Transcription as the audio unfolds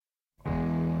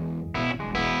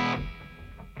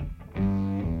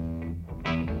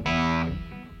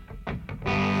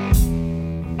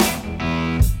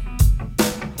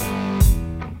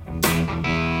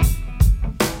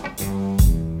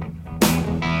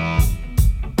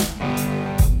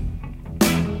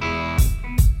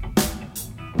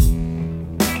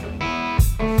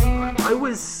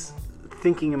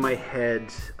thinking in my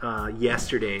head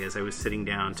yesterday as I was sitting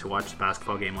down to watch the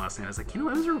basketball game last night. I was like, it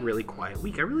was a really quiet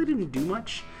week. I really didn't do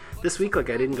much this week. Like,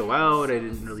 I didn't go out. I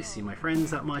didn't really see my friends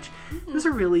that much. It was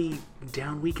a really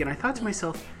down week. And I thought to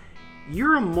myself,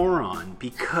 you're a moron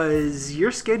because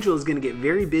your schedule is going to get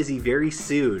very busy very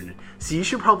soon. So you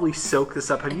should probably soak this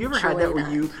up. Have you ever had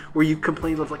that where you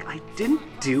complained of like, I didn't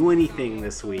do anything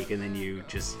this week, and then you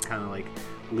just kind of like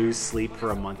lose sleep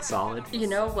for a month solid? You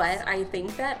know what? I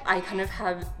think that I kind of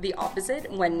have the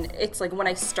opposite when it's like when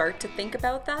I start to think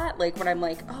about that, like when I'm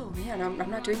like, oh man, I'm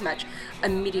not doing much.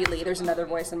 Immediately there's another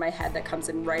voice in my head that comes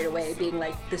in right away being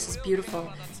like, this is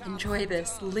beautiful. Enjoy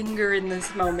this. Linger in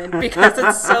this moment because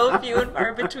it's so few and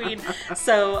far between.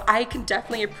 So I can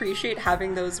definitely appreciate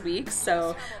having those weeks.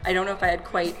 So I don't know if I had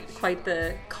quite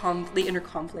the inner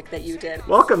conflict that you did.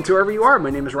 Welcome to wherever you are. My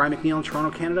name is Ryan McNeil in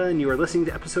Toronto, Canada, and you are listening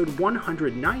to episode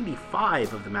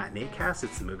 195 of the Matinee Cast.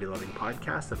 It's the movie-loving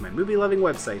podcast of my movie-loving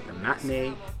website,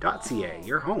 thematinee.ca,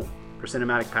 your home for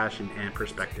cinematic passion and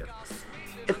perspective.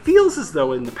 It feels as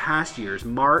though in the past years,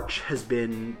 March has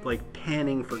been like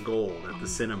panning for gold at the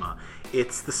cinema.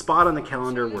 It's the spot on the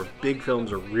calendar where big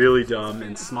films are really dumb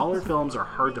and smaller films are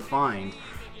hard to find.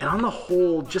 And on the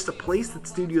whole, just a place that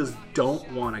studios don't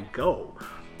want to go.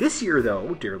 This year,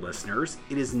 though, dear listeners,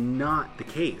 it is not the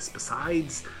case.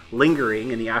 Besides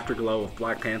lingering in the afterglow of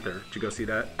Black Panther, did you go see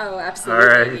that? Oh,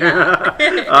 absolutely. All right.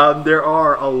 Yeah. There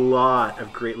are a lot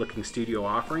of great-looking studio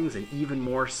offerings and even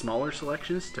more smaller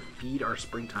selections to feed our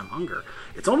springtime hunger.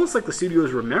 It's almost like the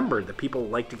studios remembered that people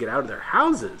like to get out of their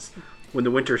houses when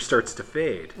the winter starts to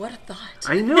fade. What a thought.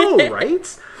 I know, right?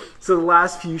 So the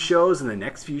last few shows and the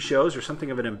next few shows are something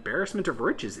of an embarrassment of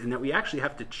riches in that we actually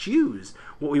have to choose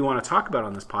what we want to talk about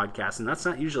on this podcast, and that's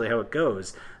not usually how it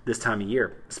goes this time of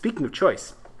year. Speaking of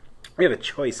choice, we have a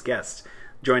choice guest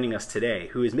joining us today,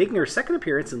 who is making her second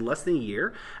appearance in less than a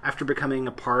year after becoming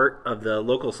a part of the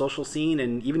local social scene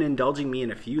and even indulging me in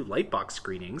a few Lightbox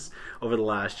screenings over the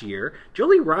last year.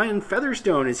 Jolie Ryan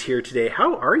Featherstone is here today.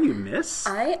 How are you, miss?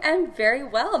 I am very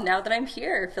well now that I'm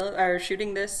here,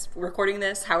 shooting this, recording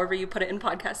this, however you put it in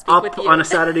podcast speak up with you. On a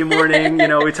Saturday morning.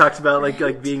 We talked about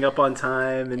like being up on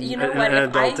time and, you know what?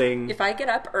 and adulting. If I get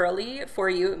up early for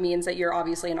you, it means that you're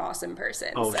obviously an awesome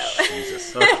person. Oh, so.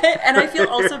 Jesus. Okay. And I feel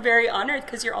also very honored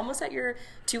because you're almost at your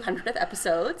 200th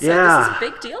episode, so yeah. This is a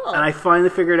big deal. And I finally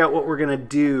figured out what we're going to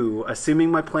do.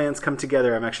 Assuming my plans come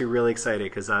together, I'm actually really excited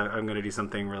because I'm going to do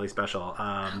something really special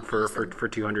for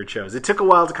 200 shows. It took a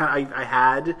while to I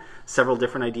had several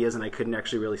different ideas and I couldn't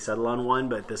actually really settle on one,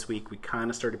 but this week we kind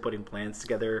of started putting plans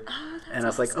together. And I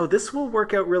was like, this will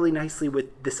work out really nicely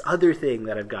with this other thing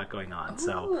that I've got going on.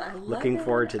 So looking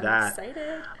forward to that. I'm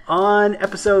excited. On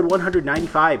episode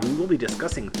 195, we will be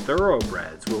discussing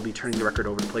Thoroughbreds. We'll be turning the record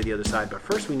over to play the other side, but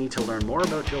first we need to learn more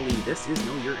about Jolie. This is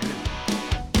Know Your Enemy.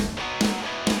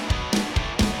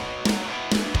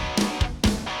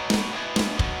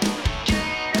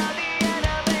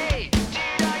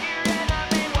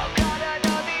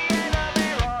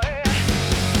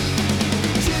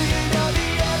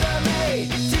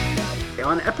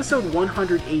 On episode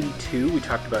 182, we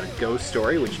talked about A Ghost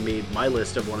Story, which made my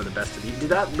list of one of the best of these. Did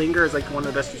that linger as like one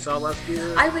of the best you saw last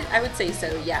year? I would say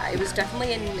so, yeah. It was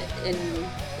definitely in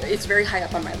it's very high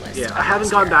up on my list. Yeah, I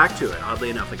haven't gone back to it, oddly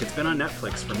enough. Like, it's been on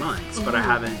Netflix for months, but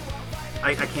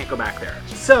I can't go back there.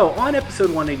 So, on episode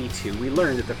 182, we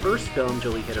learned that the first film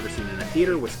Jolie had ever seen in a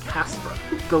theater was Casper.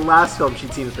 The last film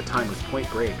she'd seen at the time was Point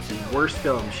Break. The worst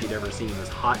film she'd ever seen was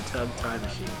Hot Tub Time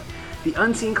Machine. The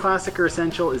unseen classic or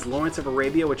essential is Lawrence of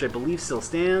Arabia, which I believe still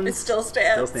stands. It still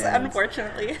stands.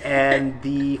 Unfortunately. And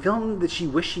the film that she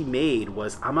wished she made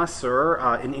was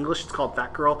Amasur. In English, it's called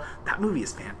That Girl. That movie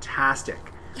is fantastic.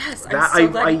 Yes, I'm so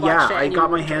glad you watched it. I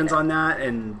got my hands on that,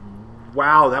 and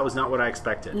wow, that was not what I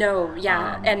expected. No,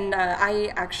 yeah. And I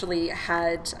actually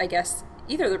had, I guess,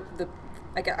 either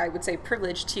I would say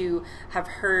privilege to have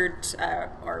heard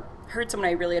someone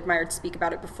I really admired speak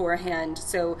about it beforehand.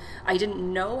 So I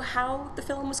didn't know how the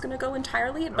film was going to go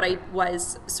entirely, but I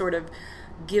was sort of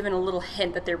given a little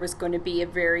hint that there was going to be a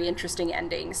very interesting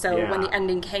ending. So when the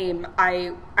ending came,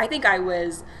 I think I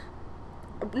was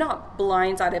not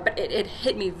blindsided, but it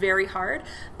hit me very hard,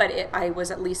 but I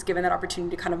was at least given that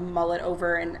opportunity to kind of mull it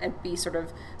over and be sort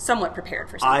of somewhat prepared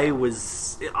for something. I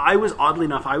was oddly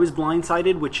enough, I was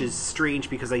blindsided, which is strange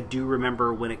because I do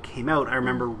remember when it came out, I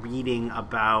remember reading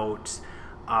about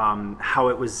how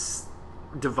it was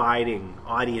dividing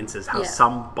audiences, how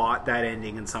some bought that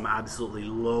ending and some absolutely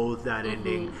loathed that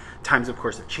ending. Times, of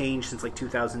course, have changed since like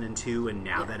 2002, and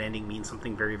now that ending means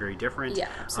something very, very different. Yeah,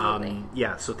 absolutely.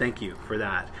 So thank you for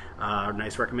that.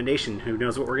 Nice recommendation. Who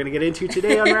knows what we're going to get into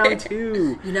today on round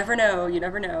 2? You never know. You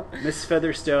never know. Miss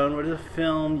Featherstone, what is a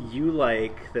film you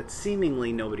like that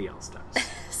seemingly nobody else does?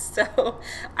 So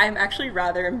I'm actually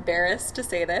rather embarrassed to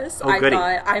say this. I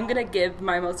thought I'm going to give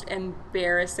my most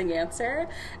embarrassing answer,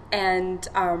 and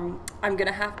I'm going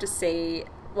to have to say,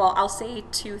 well, I'll say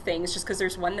 2 things just because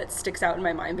there's one that sticks out in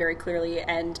my mind very clearly,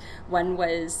 and one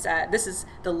was, this is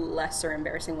the lesser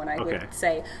embarrassing one, I would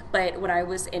say, but when I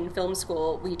was in film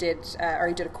school, I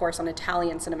did a course on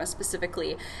Italian cinema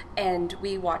specifically, and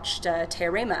we watched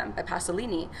Teorema by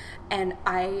Pasolini, and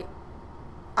I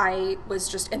was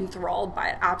just enthralled by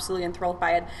it, absolutely enthralled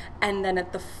by it. And then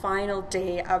at the final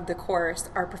day of the course,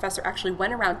 our professor actually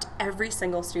went around to every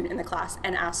single student in the class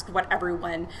and asked what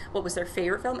was their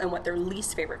favorite film and what their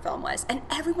least favorite film was. And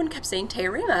everyone kept saying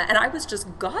Teorema, and I was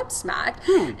just gobsmacked.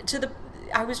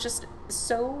 I was just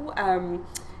so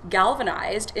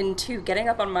galvanized into getting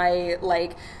up on my,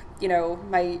 like, you know,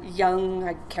 my young,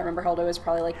 I can't remember how old I was,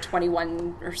 probably like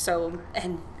 21 or so,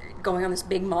 and going on this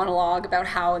big monologue about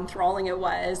how enthralling it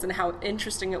was and how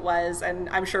interesting it was. And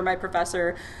I'm sure my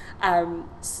professor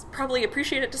probably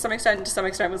appreciated it to some extent, and to some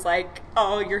extent was like,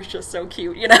 oh, you're just so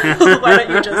cute, you know, why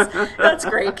don't you just, that's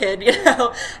great, kid, you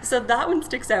know. So that one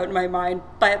sticks out in my mind.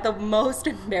 But the most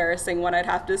embarrassing one, I'd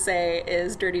have to say,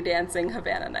 is Dirty Dancing,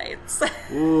 Havana Nights.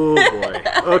 Oh boy.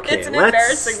 Okay, it's an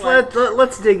embarrassing one.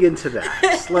 Let's dig into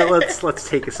that. Let's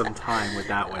take some time with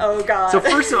that one. Oh God. So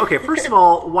first of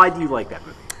all, why do you like that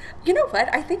movie? You know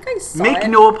what? I think I saw Make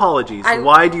no apologies.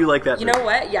 Why do you like that movie? You know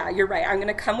what? Yeah, you're right. I'm going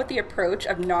to come with the approach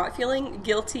of not feeling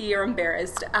guilty or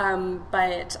embarrassed.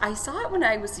 But I saw it when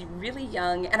I was really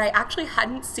young, and I actually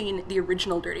hadn't seen the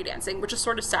original Dirty Dancing, which is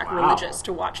sort of sacrilegious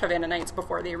to watch Havana Nights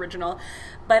before the original.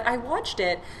 But I watched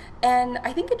it, and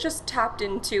I think it just tapped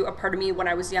into a part of me when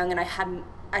I was young, and I hadn't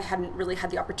really had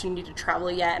the opportunity to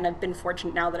travel yet, and I've been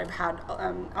fortunate now that I've had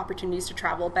opportunities to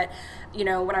travel. But, you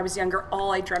know, when I was younger,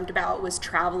 all I dreamt about was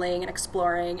traveling and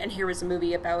exploring, and here was a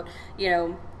movie about, you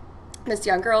know, this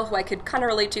young girl who I could kind of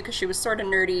relate to because she was sort of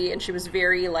nerdy and she was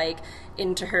very, like,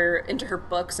 into her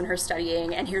books and her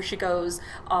studying, and here she goes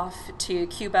off to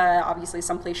Cuba, obviously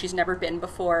someplace she's never been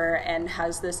before, and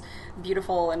has this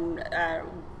beautiful and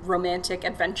romantic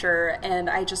adventure, and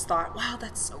I just thought, wow,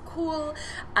 that's so cool.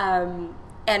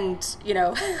 And, you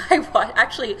know, I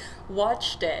actually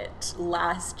watched it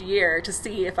last year to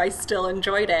see if I still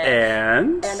enjoyed it.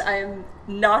 And I'm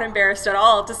not embarrassed at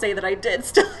all to say that I did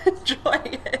still enjoy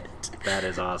it. That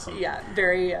is awesome. Yeah,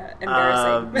 very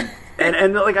embarrassing.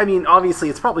 And like, I mean, obviously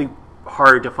it's probably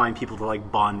hard to find people to,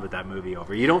 like, bond with that movie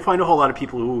over. You don't find a whole lot of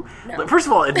people who, like, first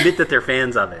of all, admit that they're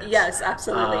fans of it. Yes,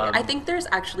 absolutely. I think there's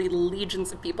actually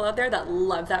legions of people out there that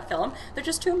love that film. They're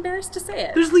just too embarrassed to say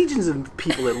it. There's legions of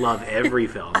people that love every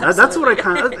film. That's what I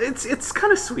kind of, it's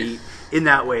kind of sweet in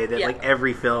that way that like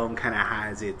every film kind of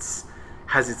has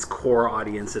its core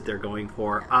audience that they're going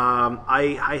for.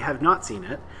 I have not seen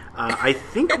it. I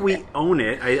think we own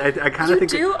it. I kind of think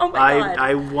do? Oh my God.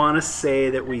 I want to say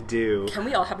that we do. Can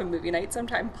we all have a movie night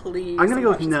sometime, please? I'm gonna go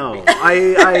with no.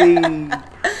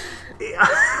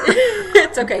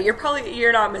 It's okay.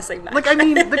 You're not missing much. Like, I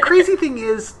mean, the crazy thing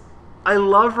is, I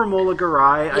love Romola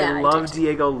Garai. Yeah, I love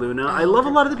Diego Luna. I love a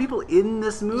lot of the people in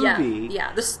this movie.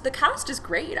 Yeah. The cast is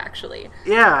great, actually.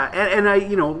 Yeah, and I,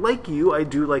 you know, like you, I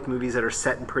do like movies that are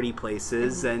set in pretty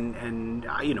places, and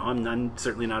you know, I'm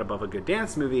certainly not above a good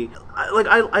dance movie. I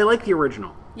like the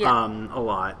original a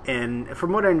lot, and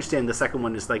from what I understand, the second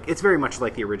one is like, it's very much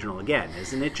like the original again,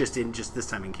 isn't it? Just this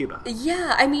time in Cuba.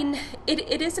 Yeah, I mean,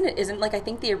 it is and it isn't. Like, I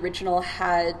think the original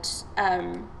had.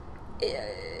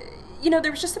 You know,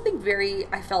 there was just something very,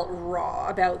 I felt, raw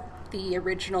about the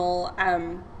original,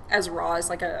 as raw as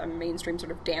like a mainstream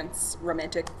sort of dance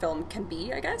romantic film can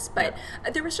be, I guess. But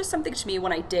there was just something to me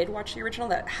when I did watch the original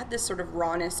that had this sort of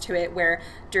rawness to it, where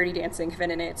Dirty Dancing,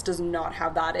 Havana Nights does not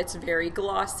have that. It's very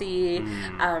glossy.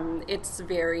 It's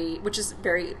very, which is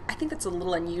very, I think that's a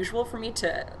little unusual for me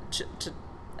to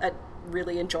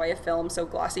really enjoy a film so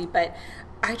glossy, but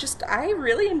I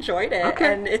really enjoyed it,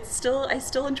 and I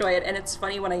still enjoy it. And it's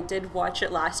funny, when I did watch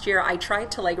it last year, I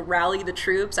tried to, like, rally the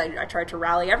troops. I tried to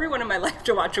rally everyone in my life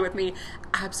to watch it with me.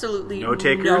 Absolutely no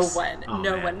takers? No one. Oh,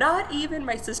 no man. one. Not even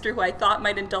my sister, who I thought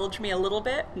might indulge me a little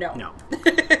bit. No.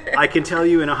 I can tell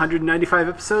you, in 195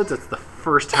 episodes, that's the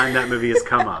first time that movie has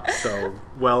come up. So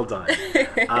well done.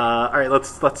 All right,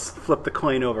 let's flip the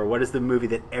coin over. What is the movie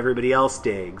that everybody else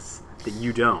digs that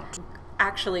you don't?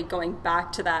 Actually, going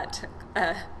back to that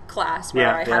class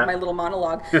where I had my little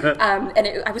monologue.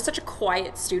 I was such a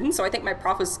quiet student, so I think my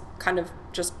prof was kind of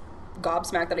just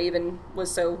gobsmacked that I even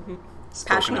was so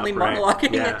passionately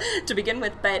monologuing to begin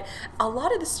with. But a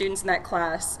lot of the students in that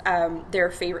class,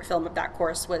 their favorite film of that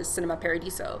course was Cinema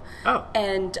Paradiso. Oh.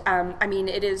 And I mean,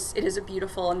 it is a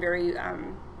beautiful and very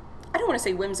I don't want to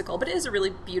say whimsical, but it is a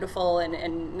really beautiful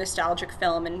and nostalgic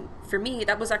film. And for me,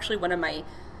 that was actually one of my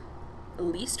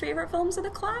least favorite films of the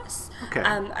class. Okay.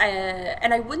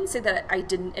 And I wouldn't say that I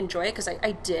didn't enjoy it, because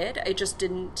I did. I just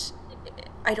didn't.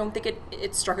 I don't think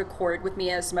it struck a chord with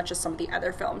me as much as some of the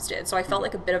other films did. So I felt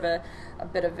like a bit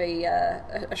of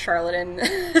a charlatan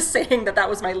saying that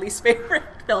was my least favorite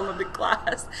film of the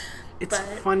class. It's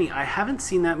funny. I haven't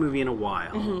seen that movie in a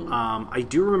while. Mm-hmm. I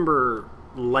do remember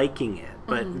liking it,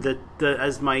 but mm-hmm.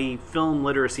 As my film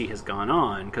literacy has gone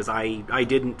on, because I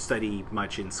didn't study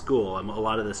much in school, a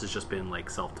lot of this has just been like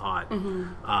self-taught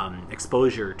mm-hmm.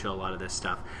 exposure to a lot of this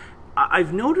stuff.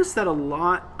 I've noticed that a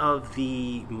lot of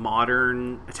the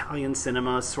modern Italian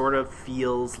cinema sort of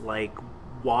feels like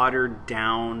watered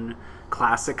down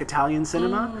classic Italian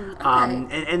cinema.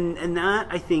 Okay. And that,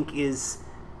 I think, is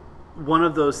one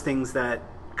of those things that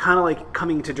kind of like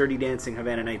coming to Dirty Dancing,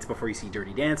 Havana Nights, before you see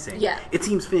Dirty Dancing. Yeah. It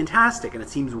seems fantastic and it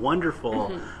seems wonderful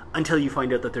mm-hmm. until you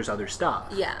find out that there's other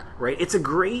stuff. Yeah. Right? It's a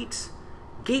great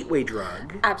gateway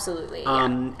drug. Absolutely.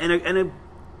 And a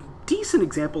decent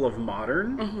example of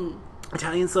modern mm-hmm.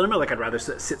 Italian cinema. Like, I'd rather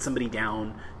sit somebody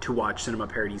down to watch Cinema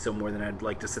Paradiso more than I'd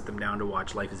like to sit them down to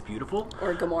watch Life is Beautiful.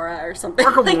 Or Gomorrah or something.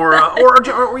 Or Gomorrah.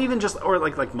 or even just, or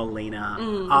like Milena.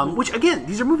 Mm-hmm. Which, again,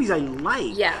 these are movies I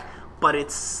like. Yeah. But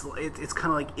it's kind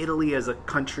of like Italy as a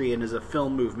country and as a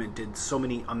film movement did so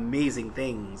many amazing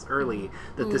things early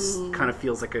that this kind of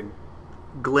feels like a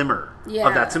glimmer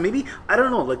of that. So maybe, I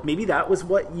don't know, like maybe that was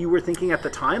what you were thinking at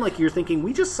the time. Like you're thinking,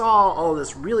 we just saw all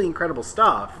this really incredible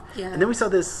stuff. Yeah. And then we saw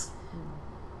this,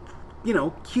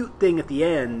 cute thing at the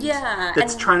end. Yeah.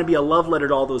 That's trying to be a love letter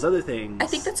to all those other things. I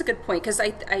think that's a good point, because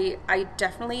I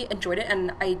definitely enjoyed it,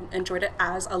 and I enjoyed it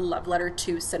as a love letter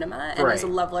to cinema and as a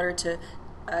love letter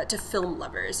to film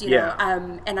lovers, you know.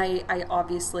 And I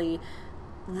obviously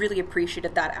really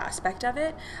appreciated that aspect of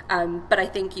it. But I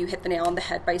think you hit the nail on the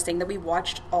head by saying that we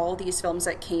watched all these films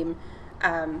that came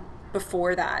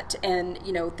before that, and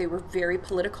they were very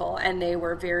political, and they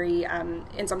were very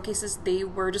in some cases they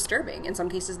were disturbing, in some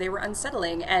cases they were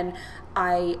unsettling, and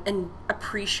I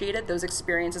appreciated those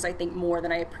experiences, I think, more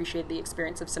than I appreciated the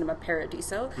experience of Cinema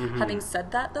Paradiso. Mm-hmm. Having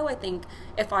said that, though, I think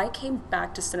if I came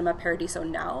back to Cinema Paradiso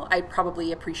now, I'd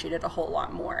probably appreciate it a whole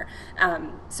lot more.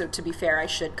 So to be fair, I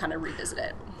should kind of revisit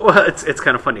it. Well, it's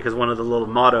kind of funny, because one of the little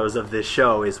mottos of this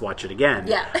show is watch it again.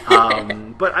 Yeah.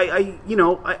 But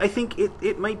I think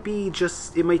it might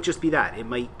just be that. It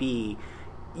might be,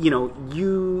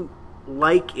 you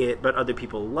like it, but other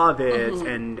people love it,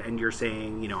 mm-hmm. and you're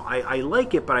saying, I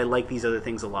like it, but I like these other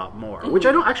things a lot more. Mm-hmm. Which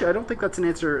I don't think that's an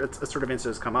answer. It's a sort of answer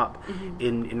that's come up mm-hmm.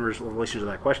 in relation to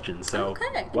that question. So,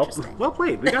 okay, well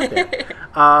played. We got there.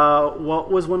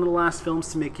 What was one of the last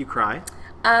films to make you cry?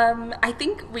 I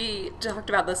think we talked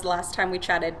about this last time we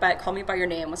chatted, but Call Me By Your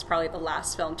Name was probably the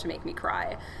last film to make me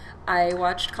cry. I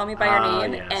watched Call Me By Your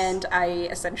Name, yes. and I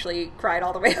essentially cried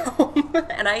all the way home.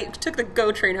 And I took the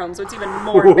GO train home, so it's even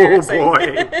more embarrassing. Oh,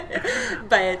 boy.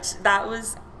 But that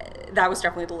was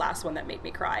definitely the last one that made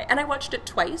me cry. And I watched it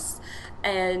twice,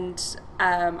 and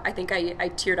I think I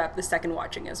teared up the second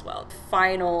watching as well.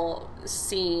 Final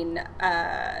scene,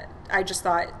 I just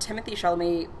thought Timothée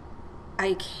Chalamet,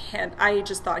 I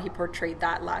just thought he portrayed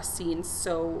that last scene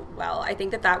so well. I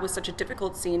think that was such a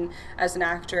difficult scene as an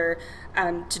actor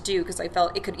to do, because I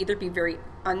felt it could either be very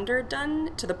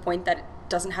underdone to the point that it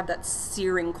doesn't have that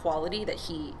searing quality that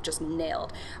he just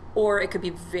nailed, or it could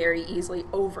be very easily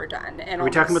overdone. And are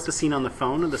we talking about the scene on the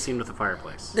phone or the scene with the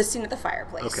fireplace? The scene at the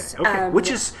fireplace. Okay.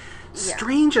 Which is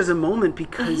strange as a moment,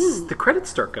 because mm-hmm. the credits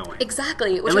start going.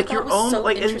 Exactly, which I thought was so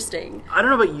interesting. I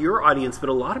don't know about your audience, but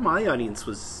a lot of my audience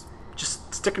was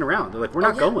just sticking around. They're like, we're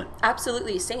not going.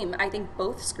 Absolutely, same. I think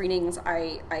both screenings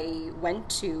I went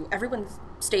to, everyone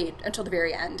stayed until the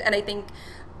very end. And I think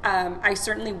I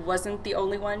certainly wasn't the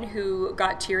only one who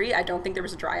got teary. I don't think there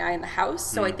was a dry eye in the house.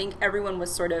 So I think everyone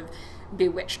was sort of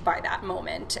bewitched by that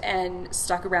moment and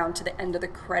stuck around to the end of the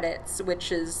credits,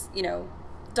 which is,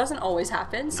 doesn't always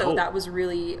happen. So that was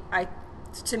really,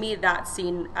 to me, that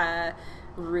scene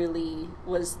really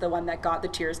was the one that got the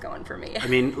tears going for me. I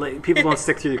mean, people don't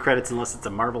stick through the credits unless it's a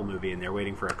Marvel movie and they're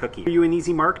waiting for a cookie. Are you an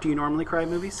easy mark? Do you normally cry at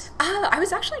movies? I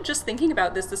was actually just thinking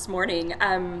about this morning.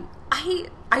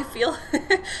 I feel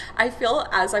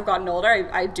as I've gotten older,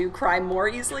 I do cry more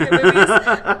easily at movies,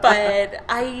 but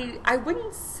I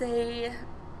wouldn't say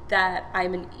that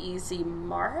I'm an easy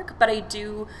mark, but I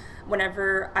do,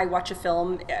 whenever I watch a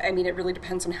film, I mean, it really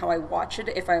depends on how I watch it.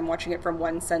 If I'm watching it from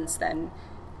one sense, then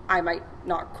I might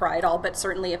not cry at all, but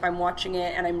certainly if I'm watching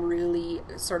it and I'm really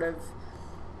sort of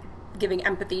giving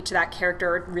empathy to that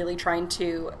character, really trying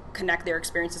to connect their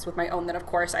experiences with my own, then of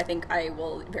course I think I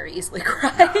will very easily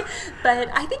cry. But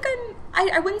I think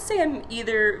I wouldn't say I'm on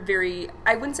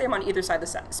either side of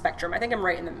the spectrum. I think I'm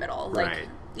right in the middle. Like, right.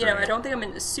 You know, I don't think I'm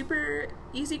a super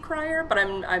easy crier, but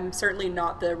I'm certainly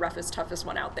not the roughest, toughest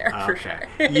one out there, for sure.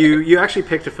 You actually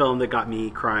picked a film that got me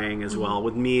crying as well.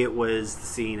 With me, it was the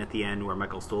scene at the end where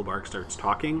Michael Stuhlbarg starts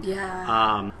talking.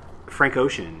 Yeah. Frank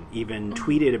Ocean even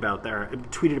tweeted about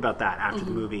that after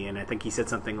the movie, and I think he said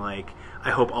something like,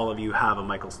 "I hope all of you have a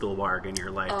Michael Stuhlbarg in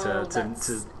your life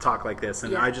to talk like this."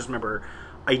 And I just remember,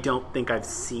 I don't think I've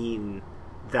seen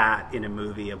that in a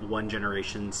movie of one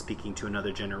generation speaking to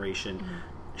another generation.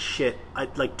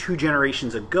 Like 2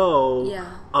 generations ago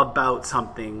about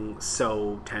something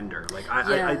so tender. Like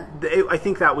I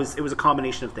think it was a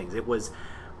combination of things. It was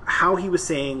how he was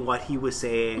saying what he was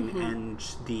saying and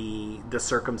the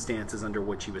circumstances under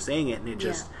which he was saying it, and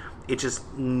it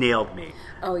just nailed me.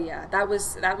 Oh yeah, that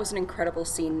was an incredible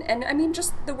scene, and I mean,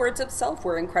 just the words itself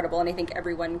were incredible, and I think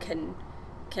everyone can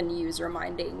use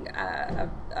reminding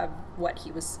of what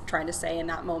he was trying to say in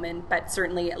that moment. But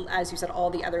certainly, as you said, all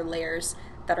the other layers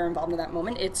that are involved in that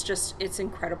moment, it's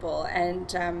incredible.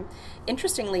 And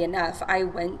interestingly enough, I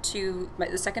went to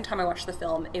the second time I watched the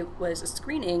film, it was a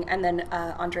screening, and then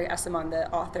Andre Essimon,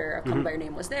 the author of Call Me by Your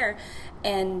Name, was there,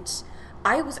 and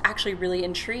I was actually really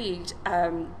intrigued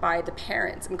by the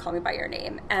parents in Call Me by Your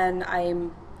Name, and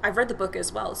I've read the book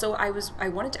as well, so I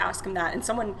wanted to ask him that, and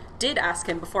someone did ask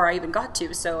him before I even got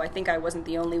to, so I think I wasn't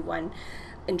the only one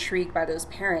intrigued by those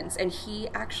parents, and he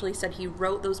actually said he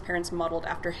wrote those parents modeled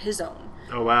after his own.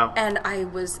 Oh wow. And I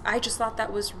just thought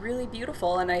that was really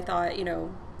beautiful, and I thought,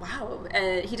 wow.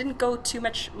 He didn't go too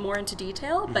much more into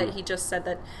detail, but he just said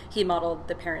that he modeled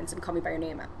the parents in Call Me by Your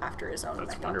Name after his own.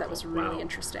 That's I thought wonderful. that was really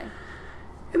interesting.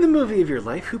 In the movie of your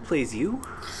life, who plays you?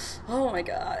 Oh my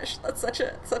gosh, that's such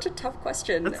a tough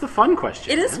question. That's the fun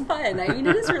question. It is fun. I mean,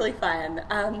 it is really fun.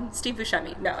 Steve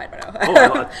Buscemi. No, I don't know. Oh,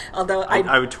 well, although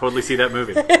I would totally see that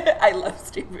movie. I love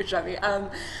Steve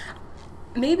Buscemi.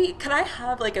 Maybe could I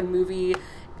have like a movie?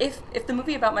 If the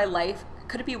movie about my life,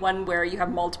 could it be one where you have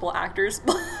multiple actors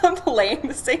playing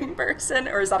the same person,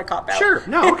 or is that a cop-out? Sure.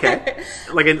 No. Okay.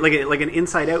 like an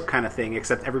Inside Out kind of thing,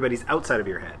 except everybody's outside of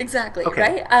your head. Exactly. Okay.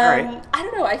 Right. All right. I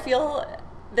don't know. I feel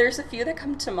there's a few that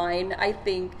come to mind. I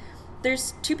think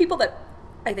there's 2 people that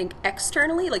I think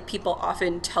externally, like, people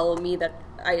often tell me that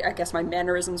I guess my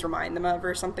mannerisms remind them of,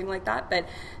 or something like that. But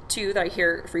 2 that I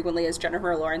hear frequently is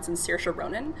Jennifer Lawrence and Saoirse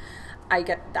Ronan. I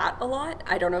get that a lot.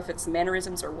 I don't know if it's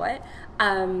mannerisms or what.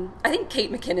 I think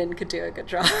Kate McKinnon could do a good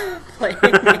job playing me.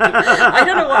 I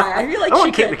don't know why. I feel like I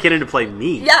want Kate McKinnon to play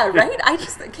me. Yeah, right?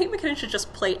 Kate McKinnon should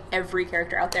just play every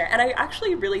character out there. And I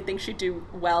actually really think she'd do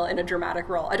well in a dramatic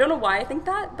role. I don't know why I think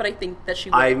that, but I think that she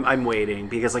would. I'm waiting,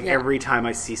 because every time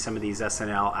I see some of these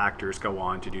SNL actors go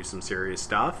on to do some serious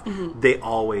stuff, they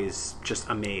always just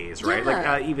amaze, right?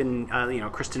 Yeah. Like even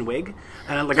Kristen Wiig.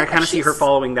 I kind of see her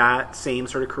following that same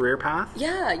sort of career path.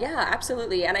 Yeah,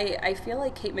 absolutely. And I feel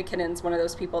like Kate McKinnon's one of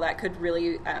those people that could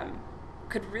really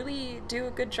do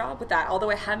a good job with that. Although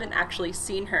I haven't actually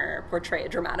seen her portray a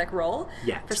dramatic role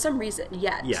yet. For some reason.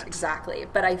 Yet. Exactly.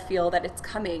 But I feel that it's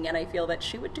coming, and I feel that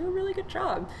she would do a really good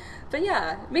job. But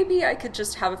yeah, maybe I could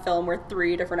just have a film where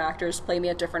 3 different actors play me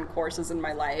at different courses in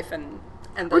my life, and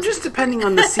or just depending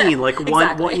on the scene, like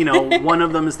exactly. one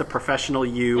of them is the professional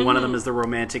you, one of them is the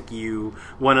romantic you,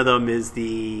 one of them is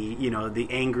the the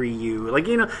angry you,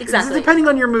 exactly. Depending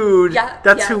on your mood.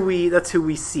 That's who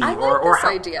we see. I like this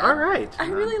idea. All right, I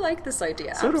really like this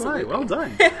idea. So absolutely. do I. Well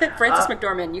done. Frances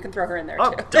McDormand, you can throw her in there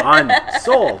too. Done.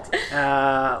 Sold.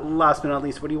 Last but not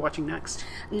least, what are you watching next?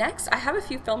 Next, I have a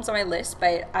few films on my list,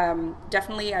 but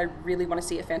definitely I really want to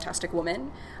see A Fantastic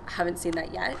Woman. I haven't seen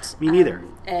that yet. Me neither.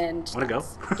 And want to go?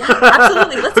 Yeah,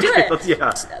 absolutely. Let's do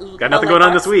it. Got nothing going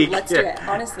on this week. Let's do it.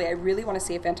 Honestly, I really want to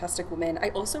see A Fantastic Woman. I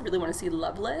also really want to see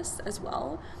Loveless as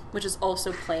well, which is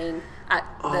also playing at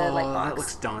the Lightbox. That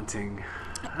looks daunting.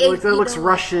 That looks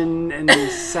Russian and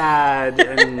sad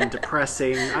and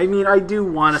depressing. I mean, I do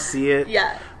want to see it.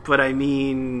 Yeah. But I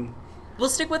mean, We'll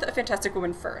stick with A Fantastic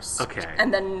Woman first. Okay.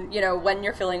 And then, when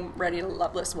you're feeling ready to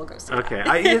Loveless, we'll go see Okay.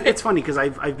 that. It's funny because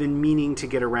I've been meaning to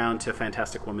get around to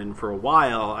Fantastic Woman for a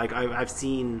while. I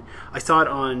saw it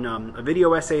on a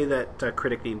video essay that a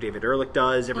critic named David Ehrlich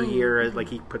does every year. Like,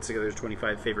 he puts together his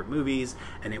 25 favorite movies,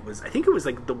 and I think it was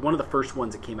like one of the first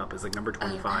ones that came up as like number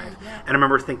 25. Yeah. And I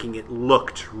remember thinking it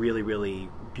looked really, really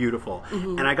beautiful.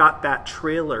 And I got that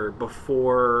trailer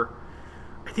before,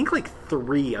 I think, like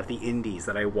 3 of the indies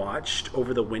that I watched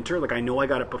over the winter. Like, I know I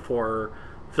got it before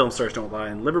Film Stars Don't Lie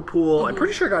in Liverpool. I'm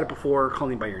pretty sure I got it before Call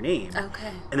Me By Your Name.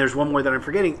 Okay. And there's one more that I'm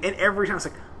forgetting. And every time I was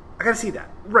like, I gotta see that.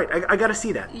 Right, I gotta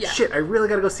see that. Yeah. Shit, I really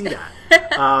gotta go see that.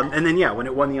 And then, when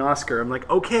it won the Oscar, I'm like,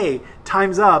 okay,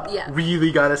 time's up. Yeah.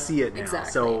 Really gotta see it now.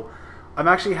 Exactly. So I'm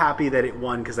actually happy that it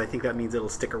won because I think that means it'll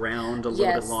stick around a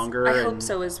little bit longer. I hope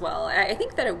so as well. I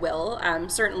think that it will.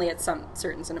 Certainly at some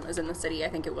certain cinemas in the city, I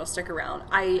think it will stick around.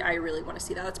 I really want to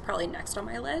see that. That's probably next on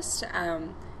my list.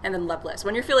 And then Loveless.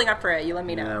 When you're feeling up for it, you let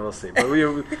me know. Yeah, we'll see. But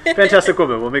Fantastic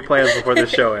Woman. We'll make plans before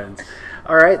this show ends.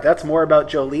 All right, that's more about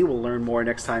Jolie. We'll learn more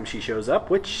next time she shows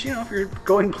up, which, if you're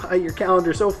going by your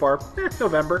calendar so far,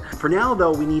 November. For now,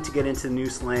 though, we need to get into the new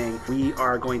slang. We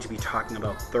are going to be talking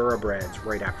about thoroughbreds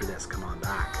right after this. Come on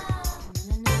back.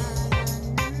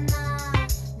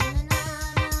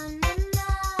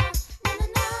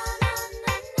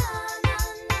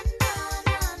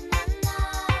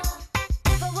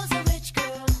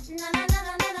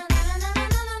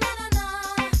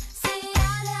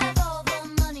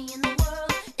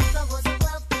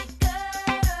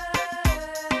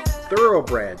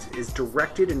 Thoroughbreds is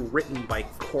directed and written by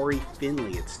Corey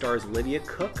Finley. It stars Lydia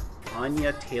Cook,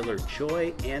 Anya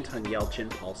Taylor-Joy, Anton Yelchin,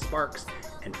 Paul Sparks,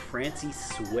 and Francie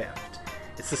Swift.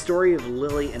 It's the story of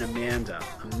Lily and Amanda.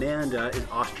 Amanda is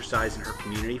ostracized in her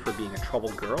community for being a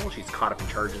troubled girl. She's caught up in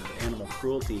charges of animal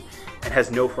cruelty and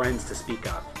has no friends to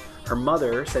speak of. Her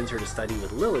mother sends her to study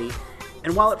with Lily,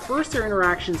 and while at first their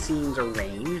interaction seems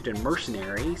arranged and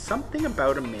mercenary, something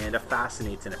about Amanda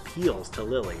fascinates and appeals to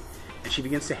Lily, and she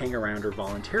begins to hang around her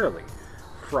voluntarily,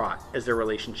 fraught as their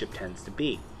relationship tends to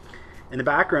be. In the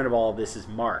background of all of this is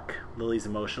Mark, Lily's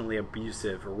emotionally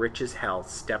abusive, rich as hell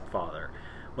stepfather.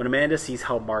 When Amanda sees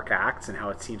how Mark acts and how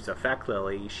it seems to affect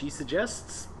Lily, she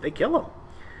suggests they kill him.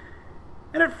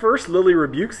 And at first Lily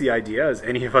rebukes the idea, as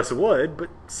any of us would, but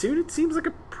soon it seems like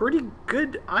a pretty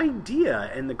good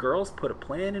idea, and the girls put a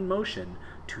plan in motion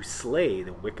to slay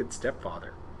the wicked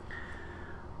stepfather.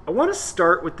 I want to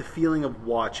start with the feeling of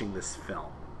watching this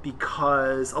film,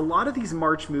 because a lot of these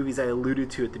March movies I alluded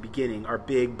to at the beginning are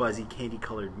big, buzzy,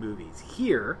 candy-colored movies.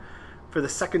 Here, for the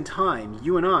second time,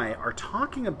 you and I are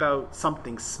talking about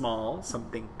something small,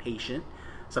 something patient,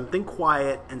 something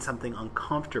quiet, and something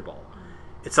uncomfortable.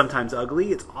 It's sometimes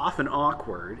ugly, it's often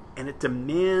awkward, and it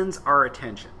demands our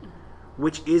attention,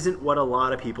 which isn't what a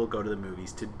lot of people go to the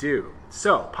movies to do.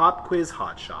 So, pop quiz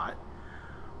hotshot.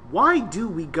 Why do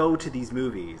we go to these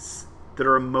movies that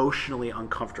are emotionally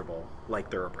uncomfortable, like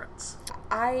Thoroughbreds?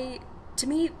 To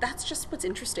me, that's just what's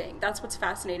interesting. That's what's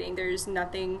fascinating. There's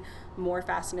nothing more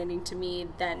fascinating to me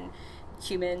than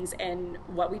humans and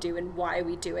what we do and why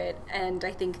we do it. And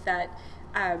I think that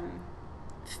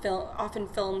often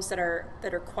films that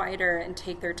are quieter and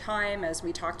take their time, as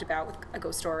we talked about with A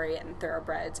Ghost Story and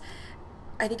Thoroughbreds,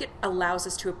 I think it allows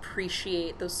us to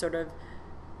appreciate those sort of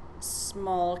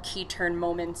small key turn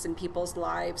moments in people's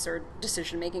lives or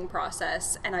decision-making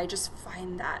process, and I just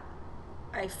find that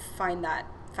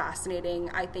fascinating.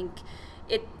 I think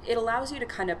it allows you to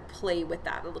kind of play with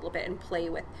that a little bit and play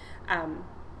with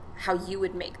how you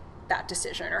would make that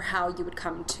decision or how you would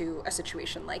come to a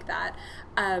situation like that.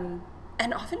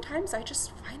 And oftentimes I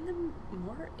just find them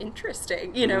more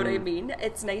interesting, you know what I mean?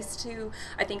 It's nice to,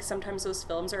 I think sometimes those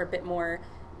films are a bit more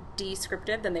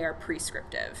descriptive than they are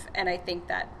prescriptive, and I think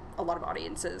that a lot of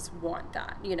audiences want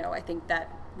that. I think that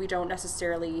we don't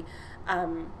necessarily,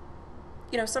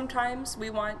 sometimes we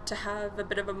want to have a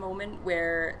bit of a moment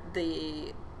where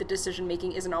the decision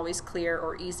making isn't always clear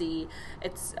or easy.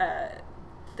 It's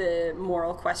the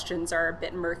moral questions are a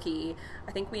bit murky.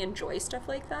 I think we enjoy stuff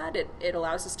like that. It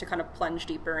allows us to kind of plunge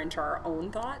deeper into our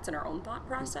own thoughts and our own thought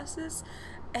processes,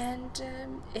 and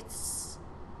it's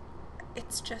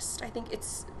just, I think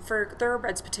it's, for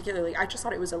Thoroughbreds particularly, I just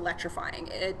thought it was electrifying.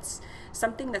 It's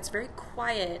something that's very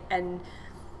quiet and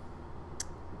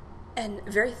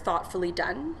very thoughtfully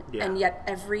done, and yet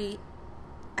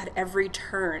at every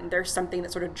turn there's something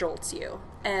that sort of jolts you,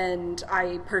 and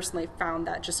I personally found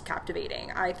that just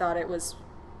captivating. I thought it was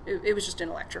just an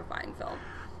electrifying film.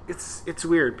 It's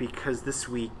weird because this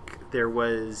week there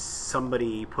was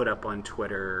somebody put up on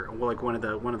Twitter, well, like one of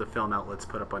the film outlets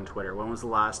put up on Twitter, when was the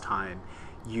last time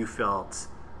you felt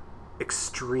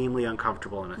extremely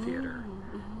uncomfortable in a theater.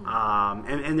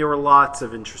 And there were lots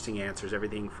of interesting answers,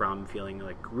 everything from feeling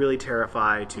like really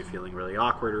terrified to feeling really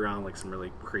awkward around like some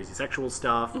really crazy sexual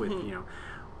stuff with,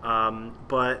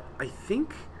 but I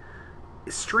think,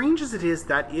 as strange as it is,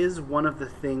 that is one of the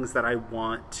things that I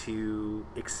want to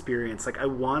experience. Like, I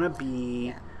want to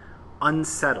be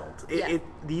unsettled.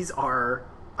 These are,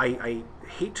 I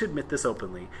hate to admit this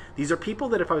openly, these are people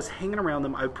that if I was hanging around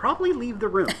them, I would probably leave the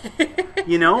room.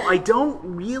 I don't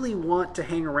really want to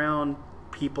hang around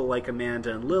people like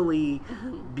Amanda and Lily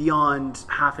beyond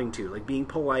having to, like being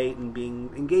polite and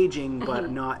being engaging,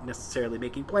 but not necessarily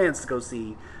making plans to go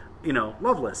see,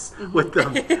 Loveless with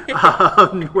them,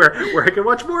 where I can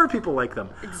watch more people like them.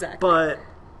 Exactly. But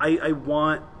I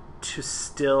want to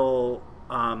still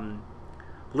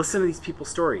listen to these people's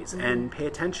stories and pay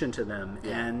attention to them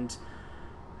and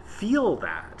feel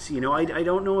that. I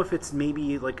don't know if it's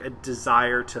maybe like a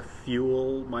desire to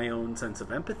fuel my own sense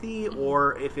of empathy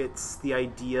or if it's the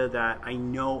idea that I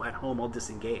know at home I'll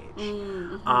disengage.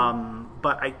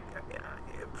 But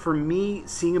for me,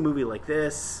 seeing a movie like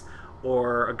this,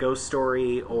 or A Ghost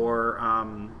Story, or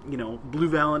Blue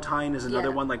Valentine is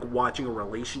another one, like watching a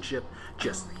relationship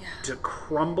just to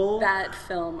crumble. That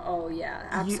film,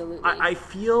 absolutely. I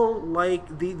feel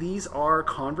like these are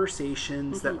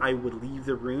conversations that I would leave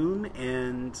the room,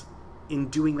 and in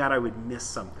doing that I would miss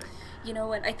something. You know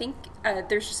what, I think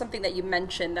there's just something that you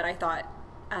mentioned that I thought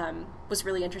was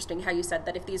really interesting, how you said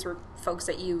that if these were folks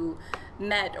that you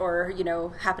met or,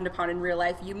 happened upon in real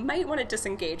life, you might want to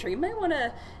disengage, or you might want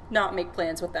to not make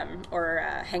plans with them or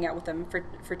hang out with them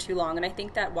for too long. And I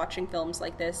think that watching films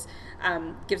like this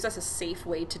gives us a safe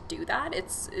way to do that.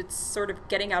 It's sort of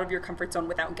getting out of your comfort zone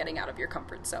without getting out of your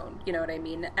comfort zone. You know what I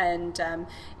mean? And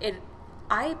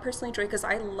I personally enjoy it because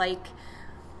I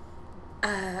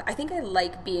think I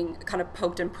like being kind of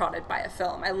poked and prodded by a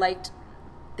film. I like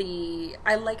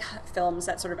films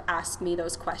that sort of ask me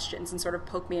those questions and sort of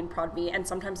poke me and prod me, and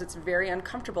sometimes it's very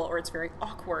uncomfortable, or it's very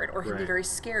awkward, or it can be very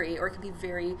scary, or it can be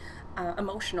very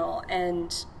emotional,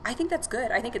 and I think that's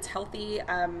good. I think it's healthy.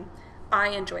 I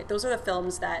enjoy it. Those are the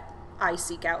films that I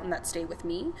seek out and that stay with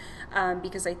me,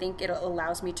 because I think it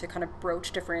allows me to kind of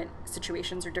broach different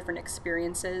situations or different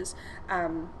experiences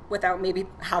without maybe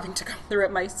having to go through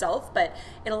it myself, but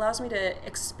it allows me to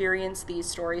experience these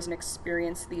stories and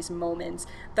experience these moments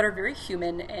that are very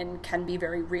human and can be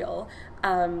very real,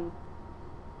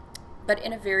 but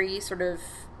in a very sort of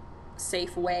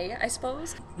safe way, I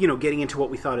suppose. Getting into what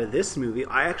we thought of this movie,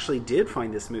 I actually did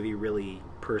find this movie really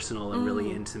personal and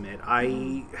really intimate.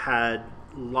 I had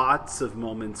lots of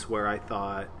moments where I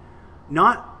thought,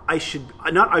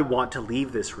 I want to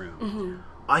leave this room.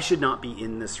 I should not be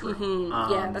in this room.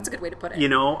 That's a good way to put it.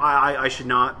 I should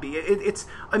not be.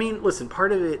 Listen,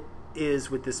 part of it is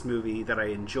with this movie that I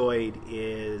enjoyed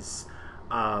is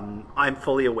I'm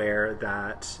fully aware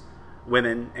that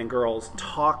women and girls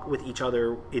talk with each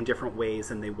other in different ways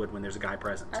than they would when there's a guy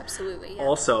present. Absolutely. Yeah.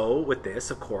 Also, with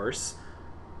this, of course,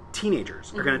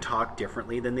 teenagers are going to talk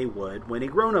differently than they would when a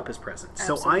grown-up is present.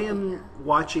 Absolutely, so I am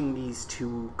watching these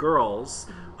two girls,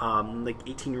 like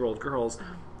 18-year-old girls,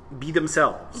 be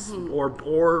themselves,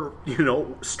 or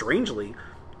strangely,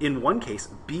 in one case,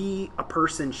 be a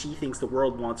person she thinks the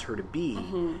world wants her to be,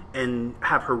 and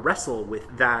have her wrestle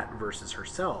with that versus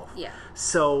herself. Yeah.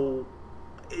 So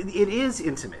it is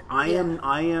intimate. I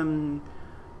am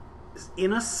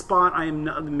in a spot I'm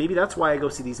not, maybe that's why I go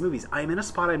see these movies. I'm in a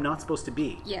spot I'm not supposed to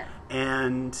be. Yeah.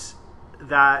 And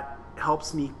that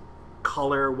helps me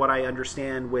color what I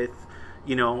understand with,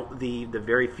 the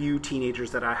very few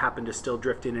teenagers that I happen to still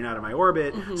drift in and out of my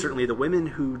orbit. Certainly the women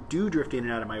who do drift in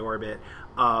and out of my orbit,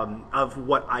 of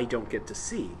what I don't get to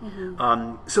see.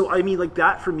 So I mean, like,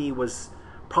 that for me was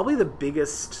probably the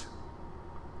biggest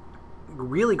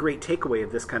really great takeaway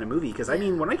of this kind of movie, because I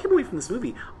mean, when I came away from this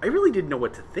movie, I really didn't know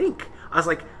what to think. I was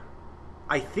like,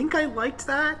 I think I liked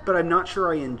that, but I'm not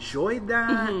sure I enjoyed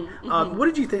that. What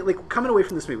did you think, like, coming away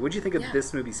from this movie, what did you think of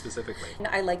this movie specifically?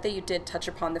 I like that you did touch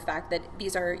upon the fact that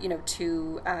these are,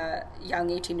 two young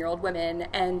 18-year-old women,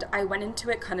 and I went into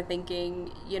it kind of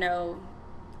thinking,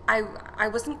 I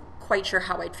wasn't quite sure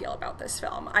how I'd feel about this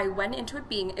film. I went into it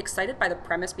being excited by the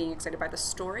premise, being excited by the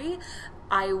story.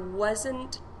 I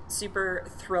wasn't super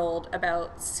thrilled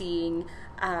about seeing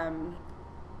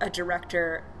a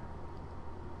director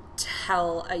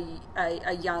tell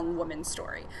a young woman's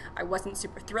story. I wasn't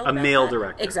super thrilled about male that.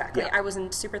 director. Exactly. Yeah. I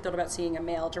wasn't super thrilled about seeing a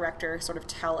male director sort of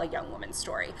tell a young woman's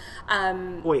story.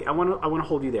 Wait, I want to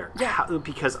hold you there. Yeah.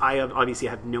 Because I obviously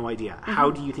have no idea.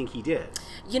 How do you think he did?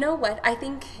 You know what? I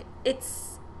think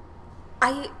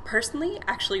I personally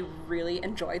actually really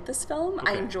enjoyed this film.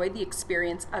 Okay. I enjoyed the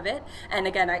experience of it. And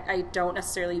again, I don't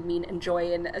necessarily mean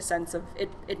enjoy in a sense of it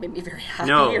made me very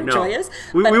happy or joyous.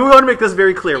 We want to make this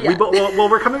very clear. Yeah.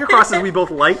 We're coming across as we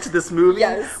both liked this movie.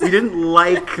 Yes. We didn't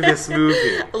like this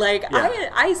movie.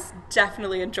 I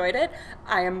definitely enjoyed it.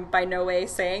 I am by no way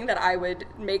saying that I would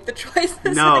make the choices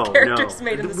that the characters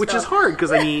made in this Which film. is hard,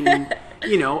 because I mean,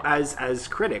 as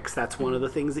critics, that's one of the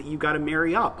things that you got to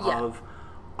marry up of.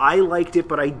 I liked it,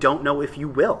 but I don't know if you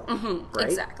will. Mm-hmm. Right?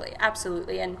 Exactly,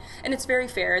 absolutely, and it's very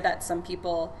fair that some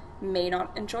people may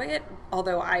not enjoy it,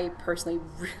 although I personally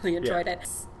really enjoyed it.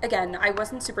 Again, I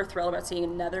wasn't super thrilled about seeing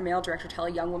another male director tell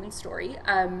a young woman's story.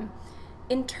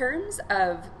 In terms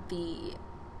of the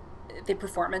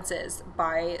performances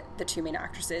by the two main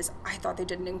actresses, I thought they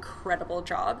did an incredible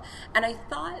job, and I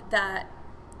thought that.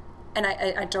 And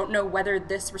I don't know whether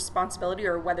this responsibility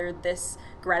or whether this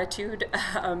gratitude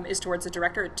is towards the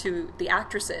director or to the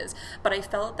actresses, but I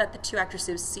felt that the two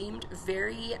actresses seemed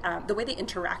very, the way they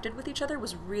interacted with each other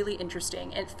was really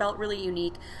interesting. It felt really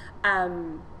unique.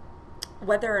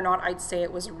 Whether or not I'd say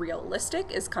it was realistic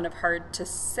is kind of hard to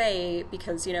say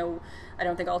because, I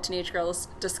don't think all teenage girls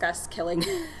discuss killing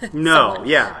someone.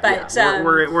 But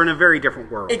we're in a very different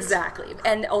world. Exactly.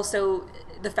 And also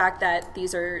the fact that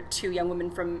these are two young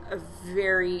women from a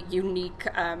very unique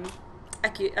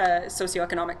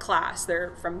socioeconomic class.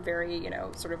 They're from very,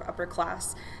 sort of upper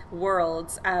class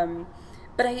worlds.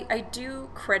 But I do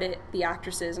credit the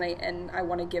actresses, and I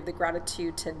want to give the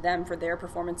gratitude to them for their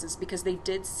performances because they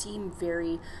did seem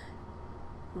very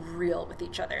real with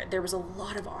each other. There was a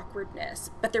lot of awkwardness,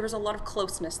 but there was a lot of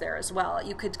closeness there as well.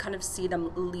 You could kind of see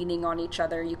them leaning on each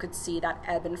other. You could see that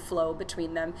ebb and flow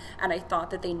between them, and I thought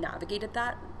that they navigated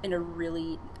that in a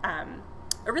really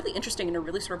interesting and a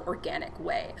really sort of organic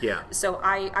way. Yeah. So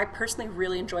I personally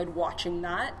really enjoyed watching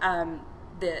that.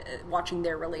 Watching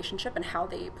their relationship and how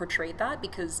they portrayed that,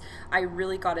 because I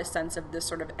really got a sense of this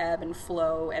sort of ebb and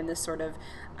flow and this sort of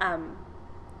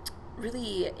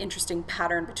really interesting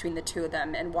pattern between the two of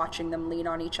them, and watching them lean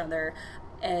on each other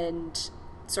and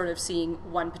sort of seeing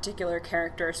one particular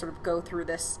character sort of go through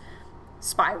this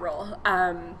spiral.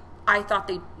 I thought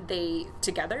they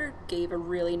together gave a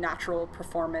really natural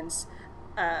performance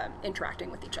interacting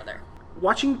with each other.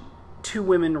 Watching two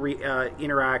women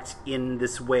interact in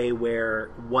this way where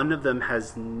one of them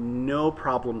has no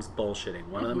problems bullshitting,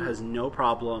 one of them has no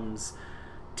problems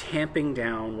tamping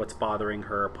down what's bothering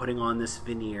her, putting on this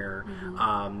veneer,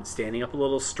 standing up a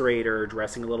little straighter,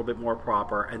 dressing a little bit more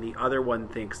proper, and the other one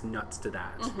thinks nuts to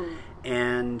that.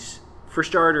 And for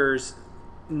starters,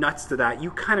 nuts to that, you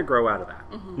kind of grow out of that.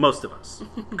 Most of us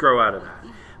grow out of that.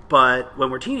 But when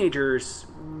we're teenagers,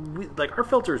 our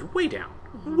filter is way down.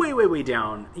 Way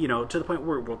down, to the point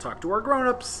where we'll talk to our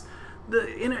grown-ups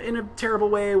in a terrible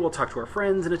way, we'll talk to our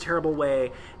friends in a terrible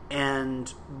way,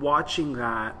 and watching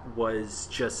that was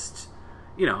just,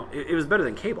 it was better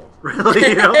than cable,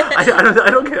 really.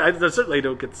 I certainly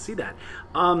don't get to see that.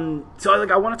 So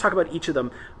I want to talk about each of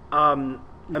them.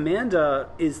 Amanda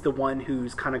is the one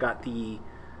who's kind of got the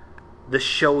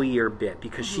showier bit,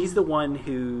 because she's the one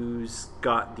who's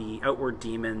got the outward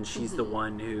demons. She's the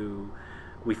one who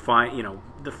we find,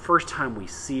 the first time we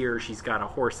see her, she's got a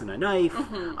horse and a knife.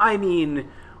 I mean,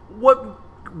 what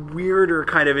weirder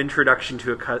kind of introduction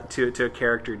to a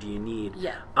character do you need?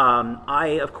 Yeah.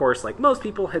 I, of course, like most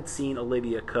people, had seen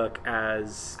Olivia Cooke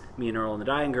as Me and Earl and the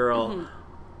Dying Girl.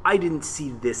 I didn't see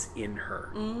this in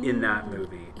her in that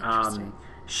movie.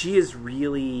 She is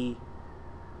really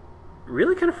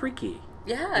kind of freaky.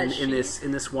 Yeah, in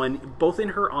this one, both in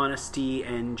her honesty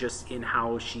and just in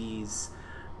how she's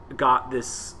got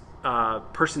this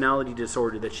personality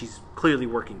disorder that she's clearly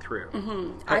working through.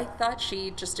 I thought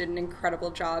she just did an incredible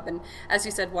job, and as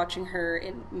you said, watching her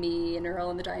in Me and Earl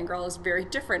and the Dying Girl is very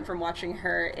different from watching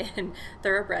her in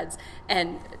Thoroughbreds.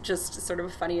 And just sort of a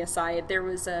funny aside, there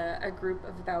was a group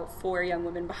of about 4 young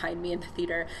women behind me in the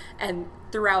theater, and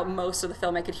throughout most of the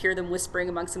film I could hear them whispering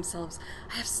amongst themselves,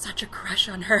 I have such a crush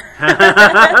on her.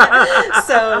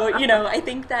 So, I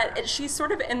think that she's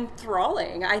sort of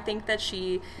enthralling. I think that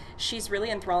she's really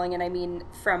enthralling, and I mean,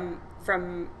 from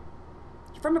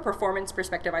a performance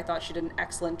perspective, I thought she did an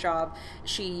excellent job.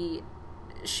 She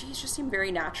just seemed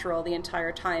very natural the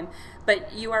entire time.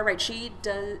 But you are right, she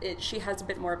has a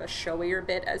bit more of a showier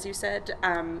bit, as you said,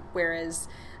 whereas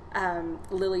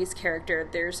Lily's character,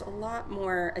 there's a lot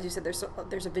more, as you said,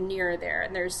 there's a veneer there,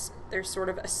 and there's sort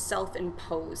of a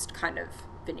self-imposed kind of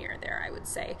veneer there, I would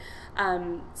say.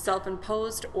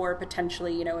 Self-imposed, or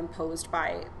potentially, imposed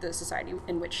by the society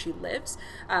in which she lives.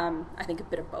 I think a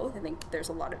bit of both. I think there's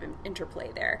a lot of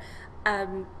interplay there.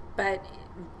 But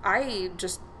I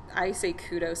I say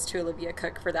kudos to Olivia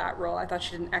Cooke for that role. I thought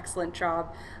she did an excellent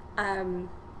job. The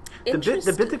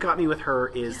bit that got me with her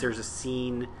is there's a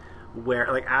scene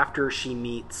where, like, after she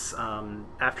meets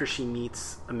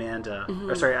Amanda,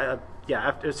 or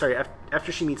sorry,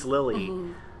 after she meets Lily,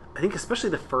 I think especially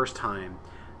the first time,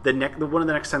 one of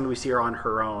the next time we see her on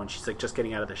her own, she's like just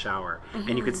getting out of the shower,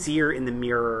 and you could see her in the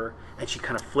mirror, and she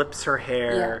kind of flips her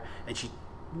hair, and she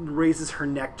raises her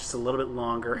neck just a little bit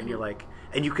longer, and you're like,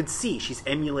 and you could see she's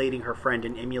emulating her friend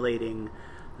and emulating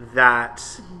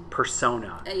that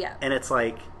persona, and it's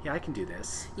like, I can do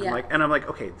this. I'm like,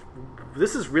 okay,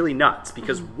 this is really nuts,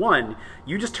 because one,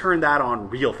 you just turned that on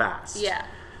real fast.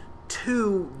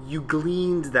 Two, you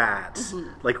gleaned that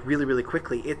like really, really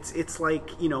quickly. It's like,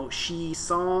 she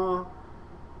saw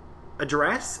a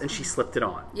dress and she slipped it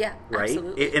on. Right?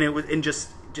 Absolutely. And it was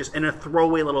just in a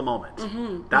throwaway little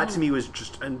moment. That to me was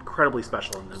just incredibly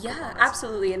special in this performance.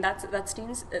 Absolutely. And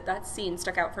that scene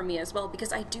stuck out for me as well,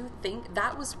 because I do think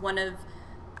that was one of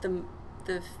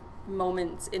the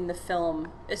moments in the film,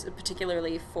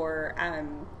 particularly for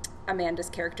Amanda's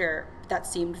character, that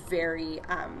seemed very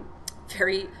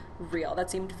very real.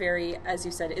 That seemed very, as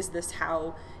you said, is this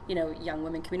how, young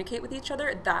women communicate with each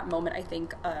other? That moment, I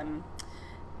think,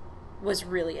 was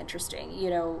really interesting,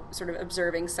 sort of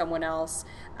observing someone else.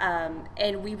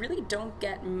 And we really don't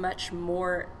get much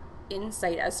more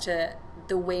insight as to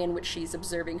the way in which she's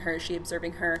observing her. Is she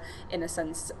observing her in a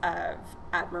sense of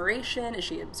admiration? Is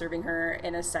she observing her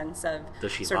in a sense of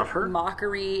does she love her?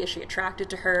 Mockery? Is she attracted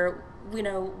to her? We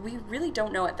really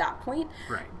don't know at that point.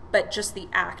 Right. But just the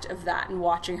act of that and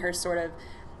watching her sort of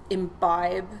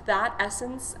imbibe that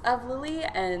essence of Lily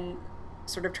and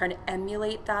sort of trying to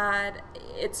emulate that,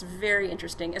 it's very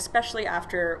interesting, especially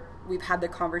after we've had the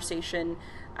conversation.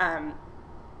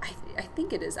 I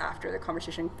think it is after the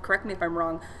conversation, correct me if I'm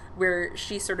wrong, where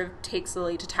she sort of takes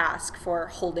Lily to task for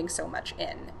holding so much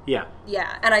in. Yeah,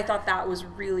 and I thought that was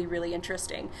really, really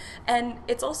interesting. And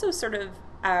it's also sort of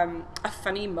a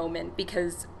funny moment,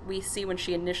 because we see when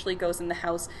she initially goes in the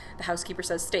house, the housekeeper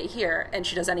says, "Stay here," and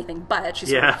she does anything but. She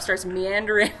sort of starts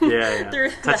meandering through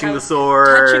touching the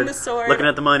sword, looking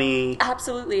at the money.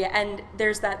 Absolutely. And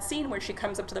there's that scene where she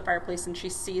comes up to the fireplace and she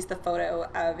sees the photo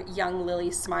of young Lily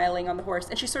smiling on the horse,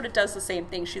 and she sort of does the same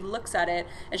thing. She looks at it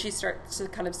and she starts to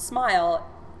kind of smile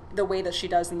the way that she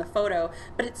does in the photo,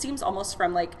 but it seems almost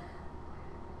from like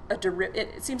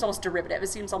it seems almost derivative. It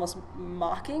seems almost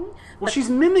mocking. Well, she's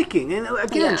mimicking, and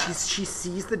again, she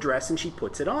sees the dress and she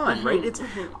puts it on, right? It's.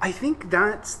 I think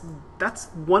that's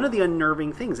one of the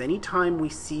unnerving things. Anytime we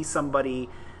see somebody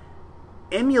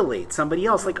emulate somebody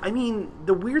else, like, I mean,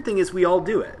 the weird thing is we all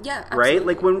do it, right?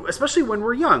 Like especially when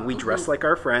we're young, we dress like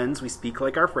our friends, we speak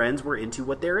like our friends, we're into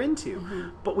what they're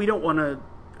into, but we don't want to.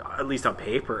 At least on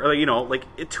paper, or,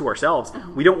 to ourselves,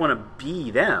 we don't want to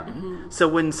be them. So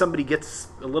when somebody gets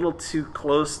a little too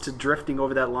close to drifting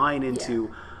over that line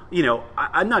into,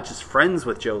 I'm not just friends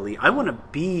with Jolie. I want to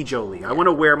be Jolie. I want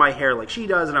to wear my hair like she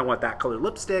does, and I want that colored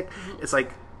lipstick. It's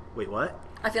like, wait, what?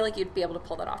 I feel like you'd be able to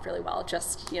pull that off really well.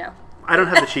 Just, I don't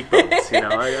have the cheekbones,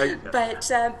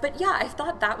 But yeah, I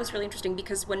thought that was really interesting,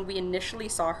 because when we initially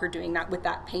saw her doing that with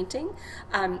that painting,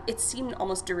 it seemed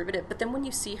almost derivative. But then when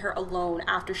you see her alone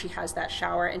after she has that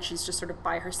shower and she's just sort of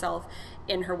by herself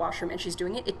in her washroom and she's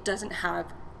doing it, it doesn't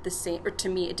have the same, or to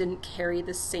me, it didn't carry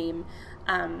the same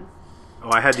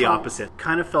I had the opposite.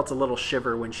 Kind of felt a little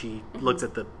shiver when she looked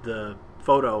at the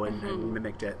photo and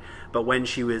mimicked it. But when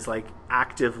she was, like,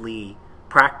 actively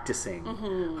practicing,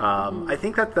 I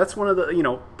think that's one of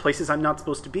the places I'm not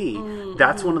supposed to be.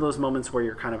 That's one of those moments where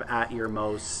you're kind of at your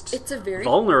most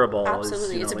vulnerable.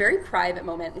 Absolutely, it's a very private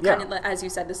moment. Kind of, as you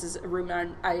said, this is a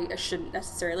room I shouldn't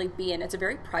necessarily be in. It's a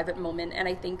very private moment, and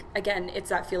I think, again, it's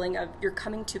that feeling of you're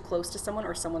coming too close to someone,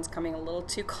 or someone's coming a little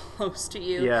too close to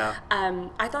you.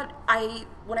 I thought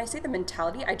when I say the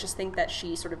mentality, I just think that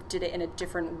she sort of did it in a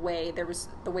different way. There was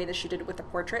the way that she did it with the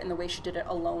portrait and the way she did it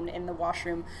alone in the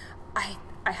washroom. I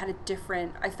had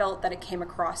I felt that it came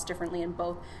across differently in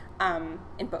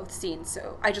both scenes.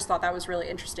 So I just thought that was really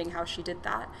interesting how she did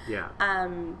that.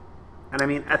 And I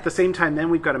mean, at the same time, then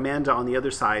we've got Amanda on the other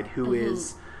side, who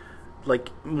is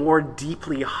like more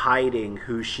deeply hiding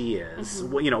who she is.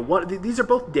 Well, these are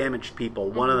both damaged people.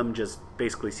 One of them just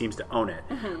basically seems to own it,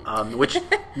 which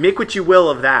make what you will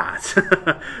of that.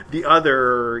 The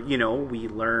other, we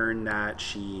learn that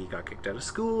she got kicked out of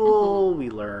school. We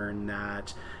learn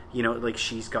that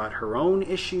she's got her own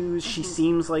issues. She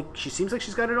seems like she's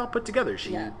got it all put together.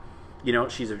 You know,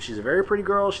 she's a very pretty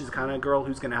girl. She's the kind of girl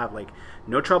who's going to have like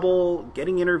no trouble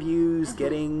getting interviews,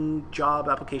 getting job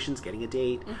applications, getting a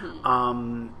date.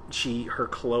 Her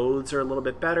clothes are a little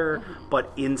bit better,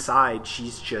 but inside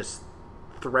she's just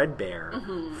threadbare.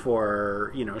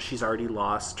 For, you know, she's already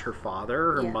lost her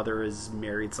father. Her mother has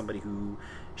married somebody who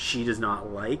she does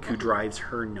not like, who drives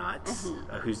her nuts,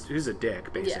 who's a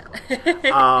dick, basically.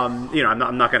 You know,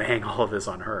 I'm not going to hang all of this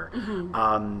on her.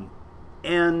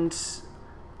 And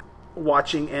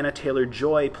watching Anna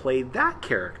Taylor-Joy play that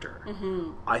character,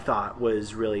 I thought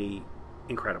was really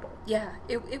incredible. Yeah,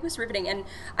 it was riveting. And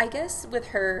I guess with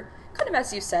her, kind of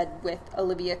as you said, with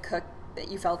Olivia Cooke, that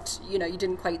you felt, you know, you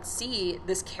didn't quite see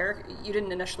this character, you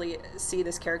didn't initially see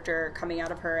this character coming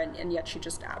out of her, and yet she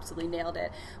just absolutely nailed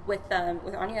it. With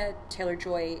Anya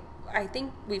Taylor-Joy, I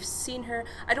think we've seen her,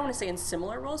 I don't want to say in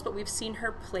similar roles, but we've seen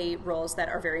her play roles that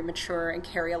are very mature and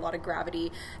carry a lot of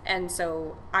gravity, and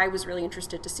so I was really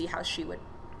interested to see how she would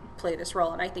play this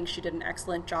role, and I think she did an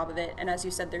excellent job of it. And as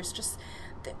you said, there's just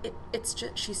it's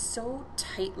just, she's so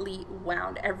tightly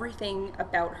wound. Everything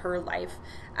about her life,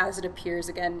 as it appears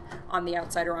again on the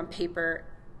outside or on paper,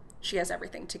 she has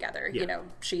everything together. You know,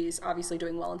 she's obviously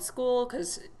doing well in school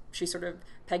because she's sort of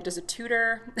pegged as a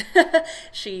tutor.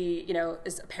 She, you know,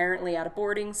 is apparently at a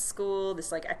boarding school,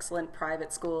 this like excellent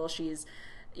private school. She's,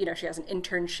 you know, she has an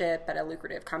internship at a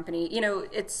lucrative company. You know,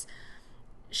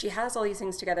 she has all these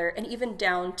things together, and even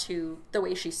down to the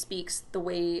way she speaks, the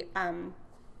way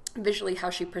visually how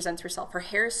she presents herself. Her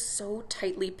hair is so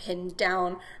tightly pinned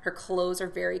down. Her clothes are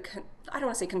very, I don't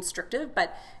want to say constrictive,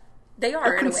 but they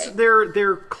are in a way.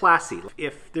 They're classy.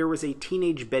 If there was a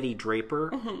teenage Betty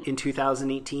Draper in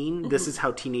 2018, this is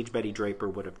how teenage Betty Draper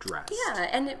would have dressed. Yeah,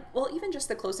 and even just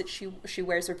the clothes that she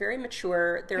wears are very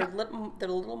mature. They're a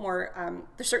little more.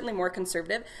 They're certainly more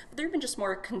conservative, but they're even just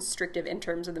more constrictive in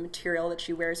terms of the material that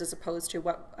she wears, as opposed to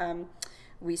what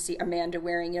we see Amanda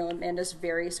wearing. You know, Amanda's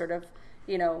very sort of,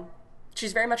 you know,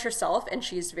 she's very much herself, and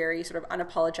she's very sort of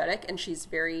unapologetic, and she's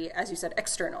very, as you said,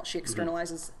 external. She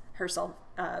externalizes herself,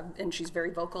 and she's very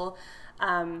vocal.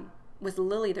 With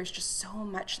Lily, there's just so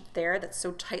much there that's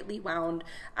so tightly wound.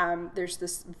 There's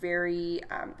this very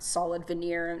solid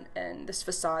veneer and this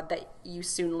facade that you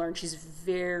soon learn she's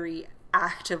very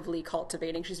actively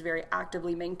cultivating. She's very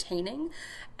actively maintaining.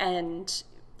 And,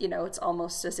 you know, it's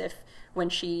almost as if when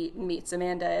she meets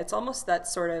Amanda, it's almost that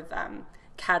sort of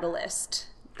catalyst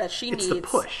that she needs. It's the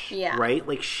push, right?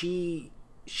 Like she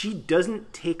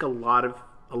doesn't take a lot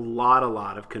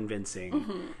of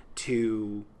convincing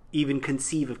to even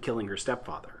conceive of killing her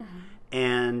stepfather.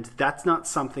 And that's not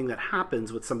something that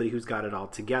happens with somebody who's got it all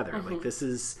together. Like this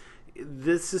is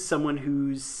someone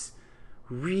who's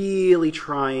really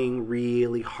trying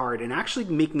really hard and actually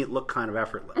making it look kind of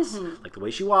effortless. Like the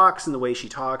way she walks and the way she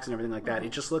talks and everything like that,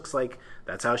 it just looks like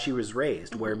that's how she was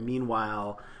raised. Where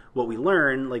meanwhile, what we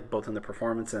learn, like both in the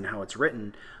performance and how it's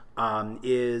written,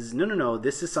 is no,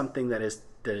 this is something that has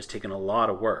taken a lot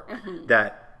of work.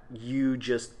 That you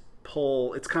just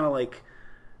pull. It's kind of like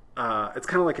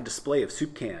a display of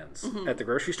soup cans at the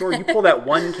grocery store. You pull that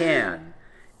one can,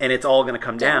 and it's all going to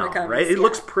come down, right? It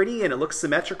looks pretty and it looks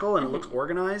symmetrical and it looks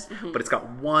organized, but it's got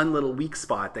one little weak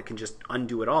spot that can just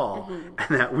undo it all.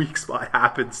 And that weak spot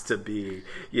happens to be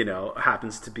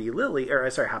Lily, or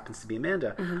sorry, happens to be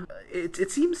Amanda. It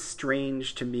seems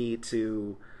strange to me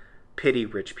to pity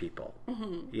rich people.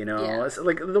 You know, it's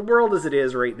like the world as it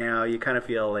is right now, you kind of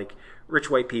feel like rich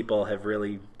white people have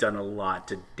really done a lot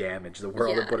to damage the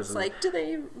world. Yeah, it's like, do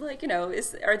they, like, you know,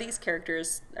 are these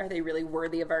characters, are they really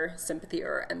worthy of our sympathy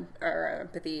or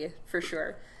empathy? For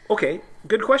sure. Okay,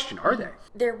 good question. Are they?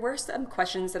 There were some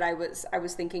questions that I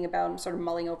was thinking about and sort of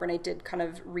mulling over, and I did kind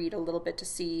of read a little bit to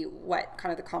see what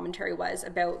kind of the commentary was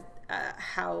about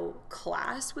how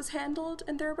class was handled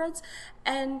in Thoroughbreds,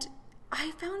 and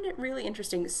I found it really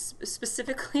interesting,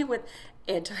 specifically with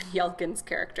Anton Yelkin's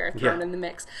character thrown in the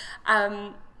mix.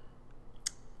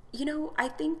 You know, I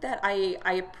think that I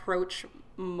approach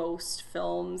most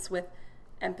films with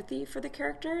empathy for the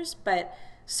characters, but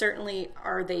certainly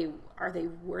are they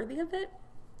worthy of it?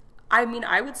 I mean,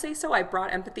 I would say so. I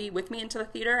brought empathy with me into the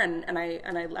theater, and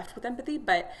I left with empathy,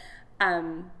 but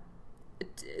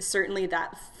certainly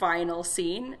that final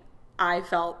scene, I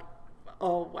felt,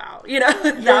 oh wow, you know,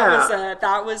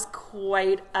 that was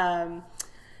quite, I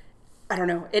don't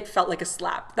know, it felt like a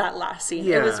slap, that last scene.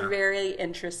 It was very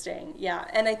interesting.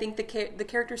 And I think the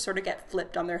characters sort of get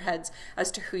flipped on their heads as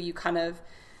to who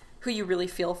you really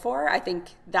feel for. I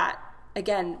think that,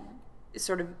 again,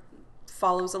 sort of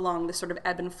follows along the sort of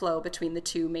ebb and flow between the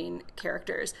two main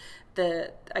characters.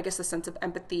 I guess the sense of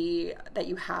empathy that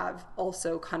you have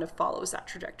also kind of follows that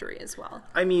trajectory as well.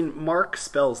 I mean, Mark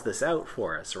spells this out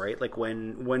for us, right? Like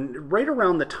when right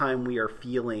around the time we are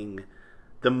feeling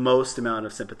the most amount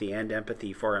of sympathy and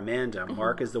empathy for Amanda,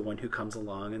 Mark is the one who comes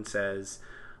along and says,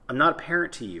 I'm not a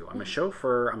parent to you. I'm a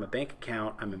chauffeur. I'm a bank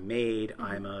account. I'm a maid.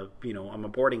 I'm a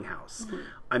boarding house.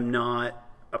 I'm not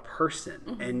a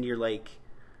person. And you're like,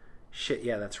 shit,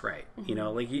 yeah, that's right. You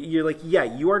know, like you're like, yeah,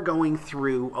 you are going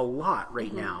through a lot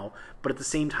right now, but at the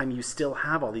same time, you still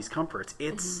have all these comforts.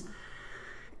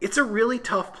 It's a really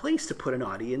tough place to put an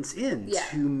audience in,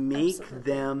 to make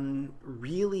them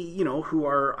really, you know, who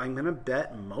are, I'm going to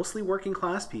bet, mostly working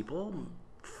class people,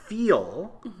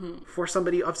 feel for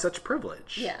somebody of such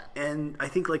privilege. Yeah. And I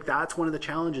think like that's one of the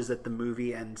challenges that the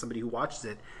movie and somebody who watches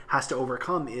it has to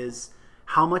overcome is,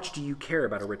 how much do you care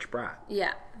about a rich brat?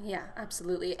 Yeah,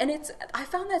 absolutely. And I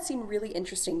found that scene really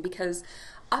interesting because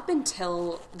up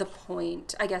until the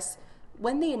point, I guess,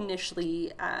 when they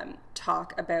initially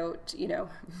talk about, you know,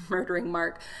 murdering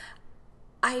Mark,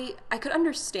 I could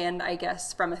understand, I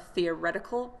guess, from a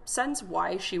theoretical sense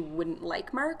why she wouldn't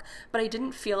like Mark, but I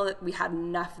didn't feel that we had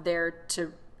enough there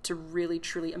to really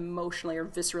truly emotionally or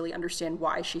viscerally understand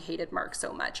why she hated Mark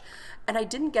so much. And I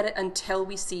didn't get it until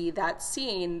we see that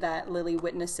scene that Lily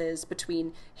witnesses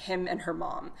between him and her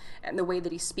mom and the way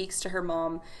that he speaks to her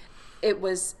mom. It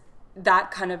was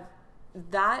that kind of,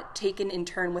 that taken in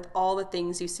turn with all the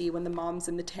things you see when the mom's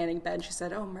in the tanning bed. She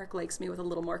said, oh, Mark likes me with a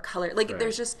little more color. Like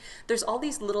there's all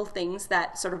these little things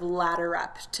that sort of ladder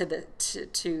up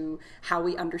to how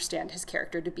we understand his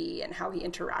character to be and how he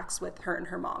interacts with her and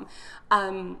her mom.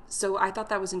 So I thought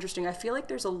that was interesting. I feel like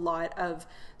there's a lot of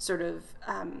sort of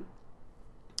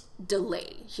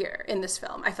delay here in this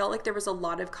film. I felt like there was a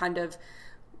lot of kind of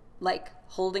like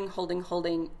holding,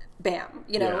 bam,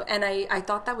 you know, and I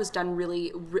thought that was done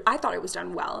I thought it was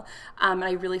done well. And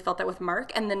I really felt that with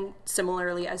Mark. And then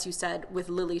similarly, as you said, with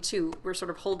Lily too, we're sort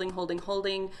of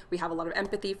holding. We have a lot of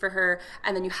empathy for her.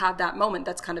 And then you have that moment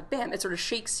that's kind of bam, it sort of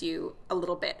shakes you a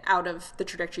little bit out of the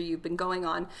trajectory you've been going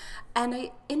on.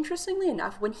 And interestingly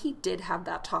enough, when he did have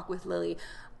that talk with Lily,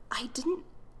 I didn't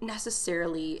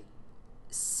necessarily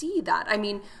see that. I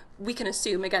mean, we can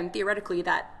assume, again, theoretically,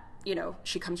 that, you know,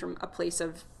 she comes from a place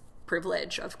of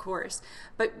privilege, of course,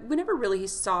 but we never really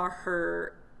saw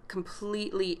her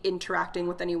completely interacting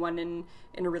with anyone in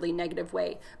a really negative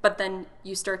way. But then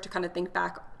you start to kind of think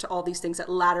back to all these things that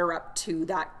ladder up to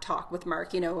that talk with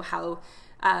Mark, you know, how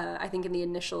I think in the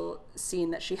initial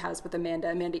scene that she has with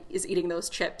Amanda is eating those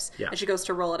chips and she goes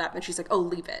to roll it up and she's like, oh,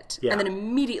 leave it. And then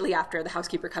immediately after, the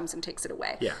housekeeper comes and takes it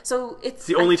away. So it's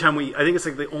the only time I think it's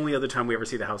like the only other time we ever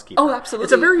see the housekeeper. Oh, absolutely.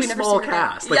 It's a very small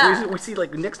cast. Like we see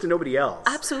like next to nobody else.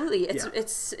 Absolutely.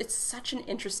 It's such an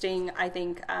interesting, I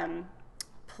think,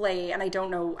 play, and I don't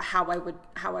know how I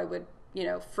would you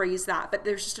know, phrase that, but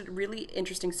there's just a really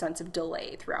interesting sense of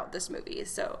delay throughout this movie.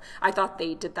 So I thought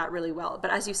they did that really well.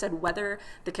 But as you said, whether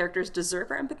the characters deserve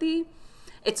our empathy,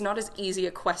 it's not as easy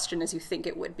a question as you think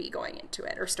it would be going into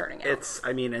it or starting out.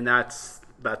 And that's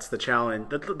the challenge.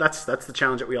 That's the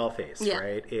challenge that we all face,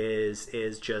 right?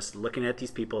 Is just looking at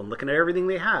these people and looking at everything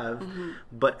they have,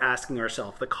 but asking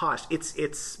ourselves the cost.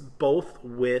 It's both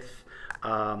with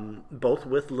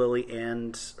Lily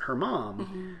and her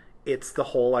mom. It's the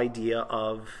whole idea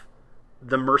of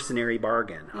the mercenary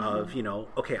bargain of, you know,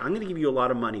 okay, I'm going to give you a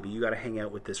lot of money, but you got to hang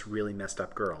out with this really messed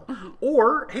up girl.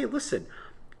 Or, hey, listen,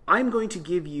 I'm going to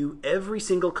give you every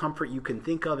single comfort you can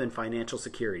think of in financial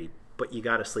security, but you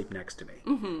got to sleep next to me.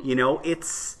 You know,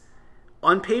 it's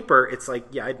on paper, it's like,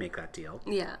 yeah, I'd make that deal.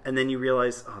 Yeah. And then you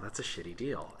realize, oh, that's a shitty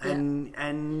deal.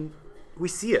 And we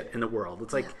see it in the world.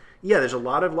 It's like, there's a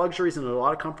lot of luxuries and a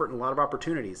lot of comfort and a lot of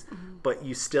opportunities, but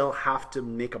you still have to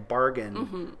make a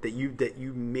bargain that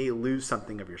you may lose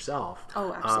something of yourself.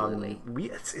 Oh, absolutely.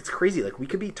 It's crazy. Like, we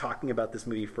could be talking about this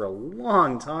movie for a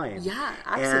long time. Yeah,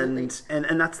 absolutely.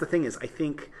 And that's the thing is, I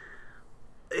think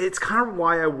it's kind of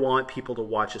why I want people to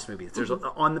watch this movie. There's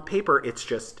on the paper, it's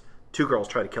just two girls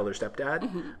try to kill their stepdad.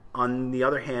 On the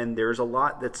other hand, there's a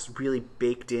lot that's really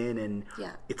baked in, and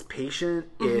it's patient.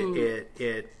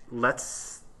 It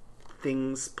lets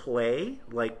things play,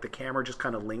 like the camera just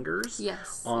kind of lingers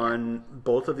on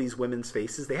both of these women's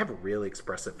faces. They have really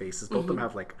expressive faces. Both of them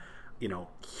have, like, you know,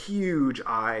 huge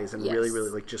eyes and really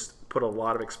like just put a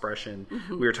lot of expression.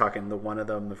 We were talking, the one of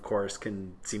them, of course,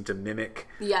 can seem to mimic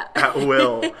at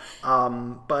will.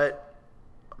 But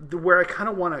where I kind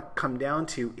of want to come down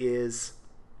to is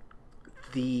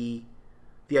the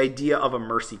idea of a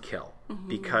mercy kill,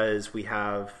 because we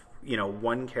have, you know,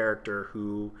 one character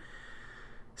who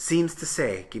seems to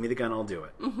say, "Give me the gun, I'll do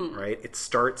it." Right? It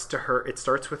starts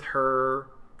with her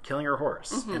killing her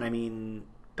horse, and I mean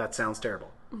that sounds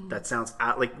terrible. That sounds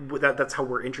that's how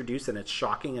we're introduced, and it's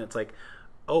shocking, and it's like,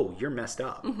 oh, you're messed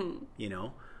up, you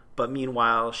know. But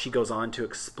meanwhile, she goes on to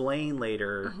explain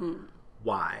later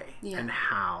why and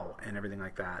how and everything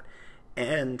like that.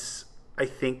 And I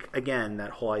think, again,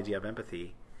 that whole idea of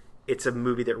empathy, it's a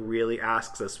movie that really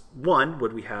asks us, one,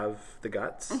 would we have the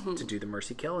guts to do the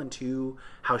mercy kill? And two,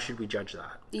 how should we judge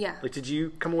that? Yeah. Like, did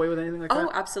you come away with anything like that? Oh,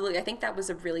 absolutely. I think that was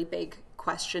a really big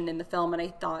question in the film. And I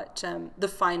thought the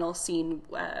final scene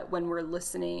when we're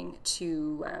listening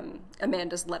to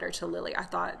Amanda's letter to Lily, I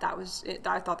thought that was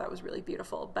really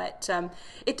beautiful. But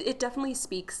it definitely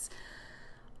speaks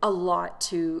a lot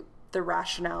to the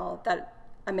rationale that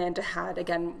Amanda had,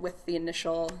 again, with the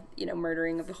initial,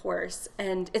 murdering of the horse.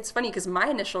 And it's funny because my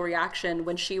initial reaction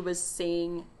when she was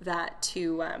saying that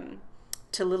to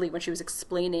Lily, when she was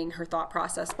explaining her thought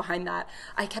process behind that,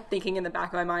 I kept thinking in the back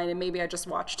of my mind, and maybe I just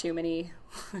watched too many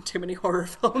horror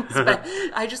films, but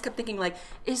I just kept thinking, like,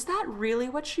 is that really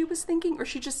what she was thinking? Or is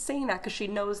she just saying that because she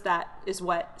knows that is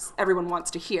what everyone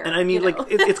wants to hear? And I mean, like,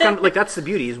 it's kind of like, that's the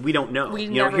beauty, is we don't know.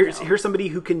 Here's somebody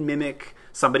who can mimic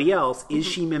somebody else. Is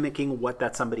she mimicking what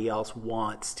that somebody else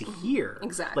wants to hear?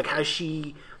 Exactly. Like, has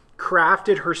she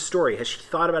crafted her story? Has she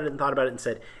thought about it and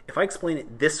said, if I explain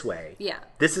it this way,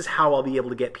 this is how I'll be able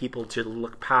to get people to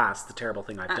look past the terrible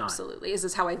thing I've done. Absolutely. Is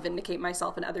this how I vindicate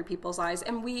myself in other people's eyes?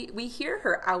 And we hear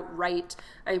her outright,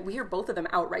 we hear both of them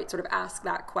outright sort of ask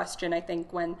that question, I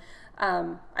think, when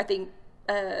Amanda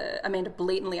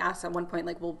blatantly asks at one point,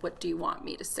 like, well, what do you want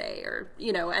me to say? Or,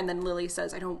 and then Lily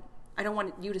says, I don't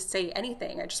want you to say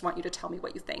anything. I just want you to tell me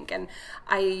what you think. And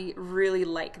I really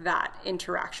like that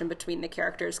interaction between the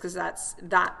characters, because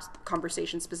that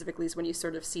conversation specifically is when you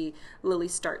sort of see Lily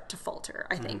start to falter.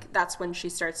 I think that's when she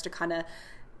starts to kind of,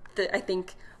 I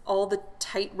think all the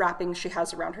tight wrappings she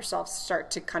has around herself start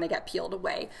to kind of get peeled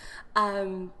away.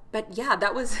 But yeah,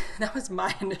 that was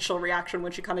my initial reaction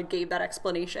when she kind of gave that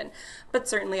explanation. But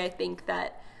certainly I think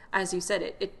that, as you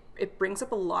said, it brings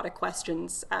up a lot of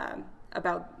questions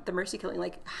about the mercy killing.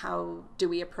 Like, how do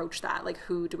we approach that? Like,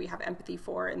 who do we have empathy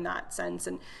for in that sense?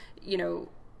 And,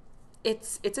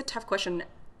 it's a tough question.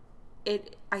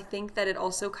 I think that it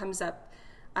also comes up,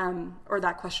 or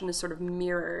that question is sort of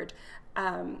mirrored,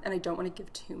 and I don't want to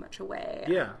give too much away.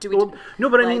 Yeah. No,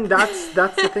 but I mean, that's the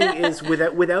thing is,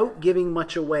 without giving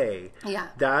much away,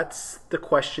 that's the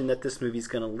question that this movie's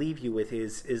going to leave you with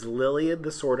is Lily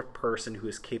the sort of person who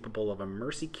is capable of a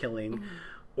mercy killing,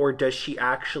 or does she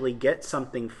actually get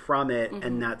something from it,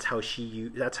 and that's how she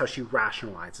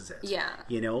rationalizes it?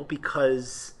 Yeah.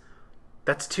 Because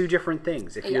that's two different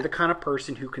things. If you're the kind of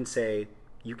person who can say,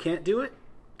 you can't do it,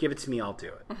 give it to me, I'll do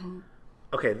it.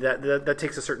 Okay, that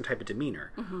takes a certain type of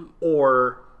demeanor.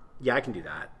 Or, yeah, I can do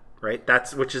that, right?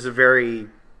 Which is a very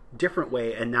different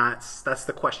way, and that's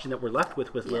the question that we're left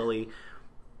with Lily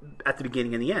at the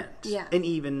beginning and the end. Yeah. And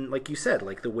even, like you said,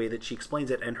 like the way that she explains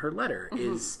it and her letter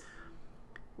is...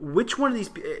 Which one of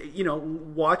these,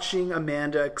 watching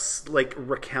Amanda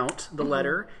recount the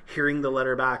letter, hearing the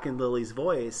letter back in Lily's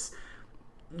voice,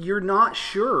 you're not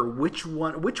sure which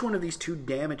one of these two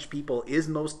damaged people is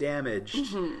most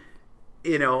damaged.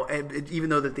 And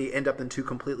even though that they end up in two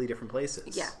completely different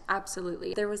places. Yeah,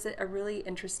 absolutely. There was a really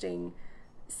interesting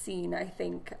scene, I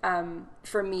think,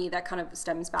 for me, that kind of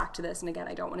stems back to this. And again,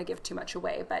 I don't want to give too much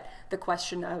away, but the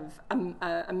question of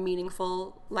a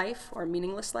meaningful life or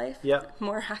meaningless life,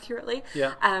 more accurately.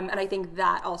 Yeah. And I think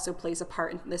that also plays a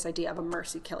part in this idea of a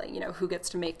mercy killing. Who gets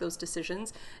to make those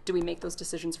decisions? Do we make those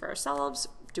decisions for ourselves?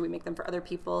 Do we make them for other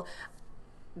people?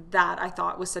 That I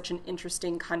thought was such an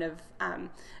interesting kind of,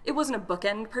 it wasn't a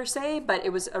bookend per se, but it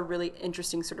was a really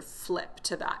interesting sort of flip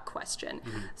to that question.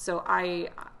 So I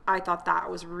thought that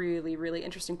was really, really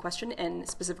interesting question, and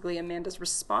specifically Amanda's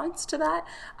response to that,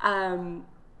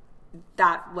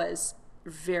 that was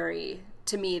very,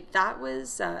 to me, that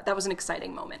was an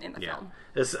exciting moment in the film.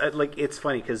 It's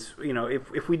funny because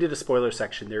if we did a spoiler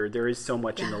section, there is so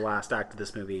much in the last act of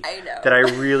this movie that I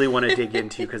really want to dig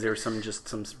into, because there's some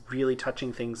really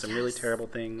touching things, some really terrible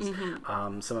things,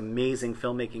 some amazing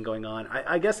filmmaking going on.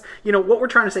 I guess what we're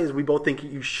trying to say is we both think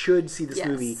you should see this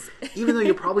movie, even though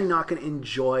you're probably not going to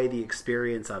enjoy the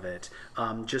experience of it.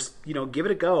 Just give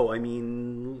it a go. I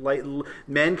mean,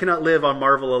 men cannot live on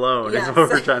Marvel alone. Is what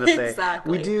we're trying to say.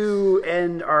 Exactly. We do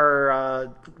end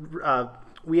our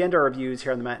reviews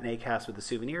here on the Matinee Cast with a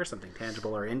souvenir, something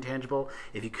tangible or intangible.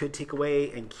 If you could take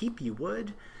away and keep, you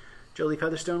would. Jolie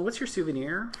Featherstone, what's your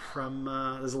souvenir from,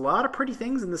 there's a lot of pretty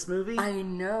things in this movie. I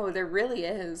know, there really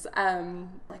is.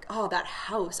 That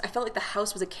house. I felt like the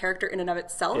house was a character in and of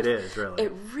itself. It is, really.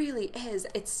 It really is.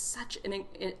 It's such an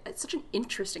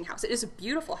interesting house. It is a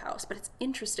beautiful house, but it's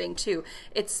interesting too.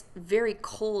 It's very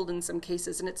cold in some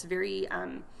cases, and it's very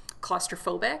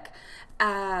claustrophobic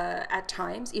at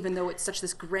times, even though it's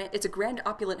it's a grand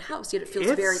opulent house, yet it feels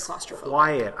very claustrophobic.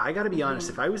 Quiet. I gotta be honest,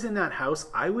 if I was in that house,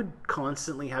 I would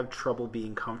constantly have trouble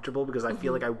being comfortable because I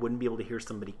feel like I wouldn't be able to hear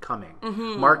somebody coming.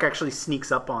 Mark actually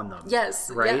sneaks up on them. Yes.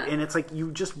 Right? Yeah. And it's like,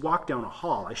 you just walk down a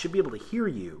hall. I should be able to hear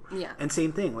you. Yeah. And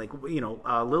same thing, like,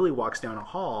 Lily walks down a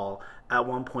hall at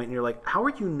one point and you're like, how are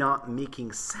you not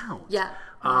making sound? Yeah.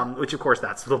 Which, of course,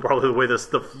 that's probably the way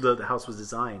the house was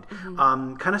designed.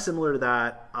 Kind of similar to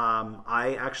that,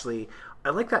 I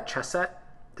like that chess set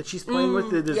that she's playing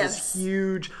with. There's this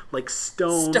huge, like,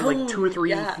 stone, like 2 or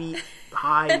 3 feet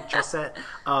high chess set.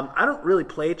 I don't really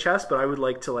play chess, but I would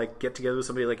like to, like, get together with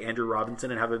somebody like Andrew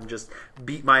Robinson and have him just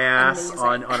beat my ass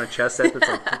on a chess set that's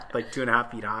like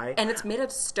 2.5 feet high. And it's made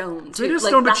of stone, too. It's made of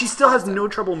stone, but she still has no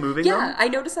trouble moving them. Yeah, I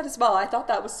noticed that as well. I thought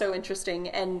that was so interesting,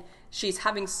 and she's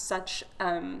having such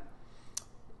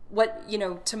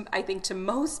I think to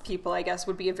most people, I guess,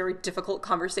 would be a very difficult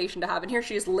conversation to have. And here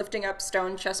she is lifting up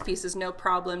stone chess pieces, no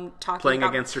problem, playing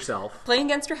against herself. There's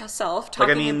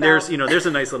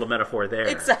a nice little metaphor there.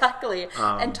 Exactly.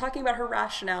 And talking about her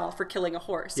rationale for killing a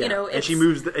horse. Yeah. And she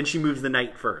moves the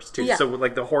knight first too. Yeah. So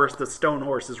like the stone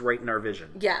horse is right in our vision.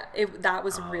 Yeah, that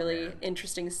was a really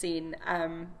interesting scene.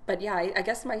 But yeah, I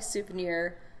guess my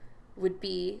souvenir would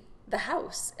be the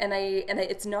house, and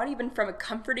it's not even from a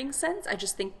comforting sense. I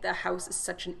just think the house is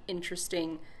such an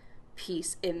interesting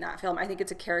piece in that film. I think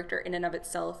it's a character in and of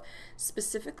itself,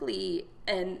 specifically,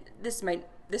 and this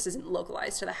isn't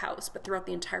localized to the house, but throughout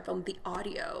the entire film, the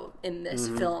audio in this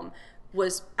film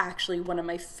was actually one of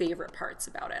my favorite parts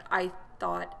about it. I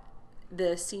thought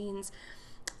the scenes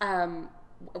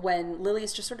when Lily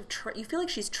is just sort of you feel like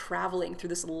she's traveling through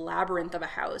this labyrinth of a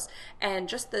house, and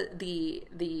just the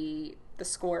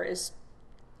score it's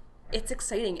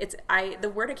exciting. The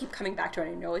word I keep coming back to, and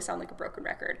I know I sound like a broken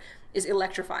record, is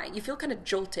electrifying. You feel kind of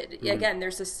jolted. Again,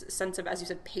 there's this sense of, as you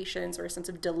said, patience, or a sense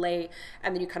of delay,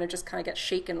 and then you kind of get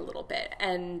shaken a little bit.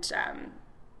 And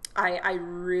I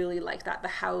really like that. The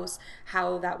house,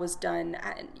 how that was done.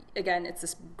 And again, it's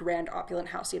this grand opulent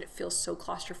house, yet it feels so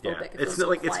claustrophobic.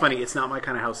 Yeah. It's funny. It's not my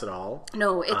kind of house at all.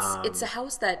 No, it's a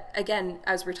house that, again,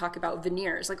 as we're talking about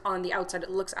veneers, like on the outside,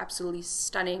 it looks absolutely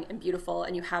stunning and beautiful.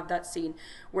 And you have that scene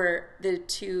where the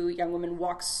two young women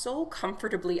walk so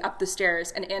comfortably up the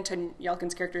stairs, and Anton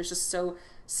Yelkin's character is just so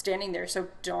standing there, so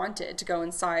daunted to go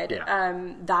inside.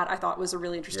 Yeah. That I thought was a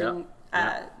really interesting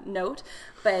note.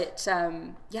 But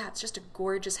it's just a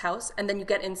gorgeous house, and then you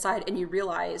get inside and you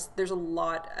realize there's a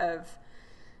lot of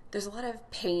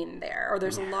pain there, or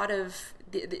there's a lot of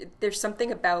there's something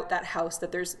about that house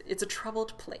that it's a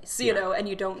troubled place, you know, and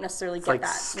you don't necessarily get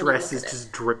that. Stress is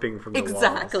just dripping from the walls.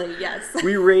 Exactly, yes.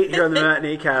 We rate here on the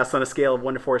Matinee Cast on a scale of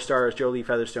 1 to 4 stars. Jolie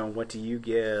Featherstone, what do you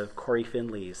give Corey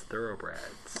Finley's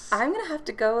Thoroughbreds? I'm gonna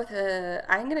go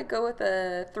with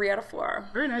a 3 out of 4.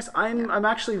 Very nice. I'm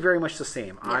actually very much the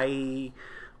same. Yeah.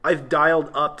 I've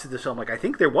dialed up to this film. Like, I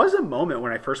think there was a moment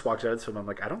when I first walked out of this film, I'm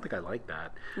like, I don't think I like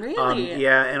that. Really?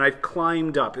 Yeah, and I've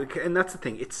climbed up. And that's the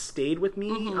thing. It's stayed with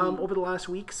me over the last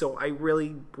week, so I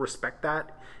really respect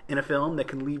that in a film that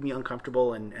can leave me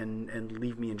uncomfortable and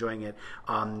leave me enjoying it.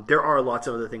 There are lots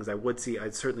of other things I would see.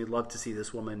 I'd certainly love to see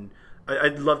this woman.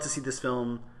 I'd love to see this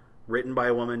film written by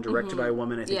a woman, directed by a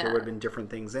woman. I think there would have been different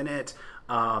things in it.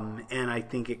 And I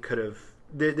think it could have...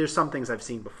 There's some things I've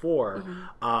seen before.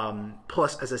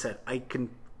 Plus, as I said, I can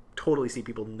totally see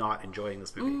people not enjoying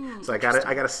this movie. So I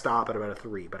gotta stop at about a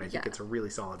 3, but I think it's a really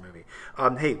solid movie.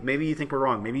 Hey, maybe you think we're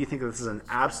wrong. Maybe you think that this is an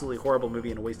absolutely horrible movie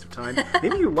and a waste of time.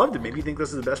 Maybe you loved it. Maybe you think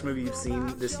this is the best movie you've seen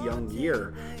this young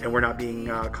year, and we're not being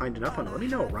kind enough on it. Let me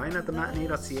know. Ryan at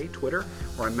thematinee.ca, Twitter,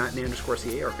 or on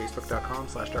matinee_ca, or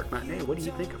facebook.com/darkmatinee. What do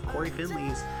you think of Corey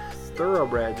Finley's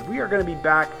Thoroughbreds? We are going to be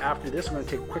back after this. We're going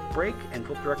to take a quick break and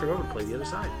flip the record over and play the other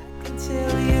side.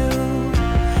 Until you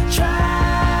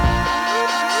try.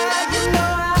 Sky.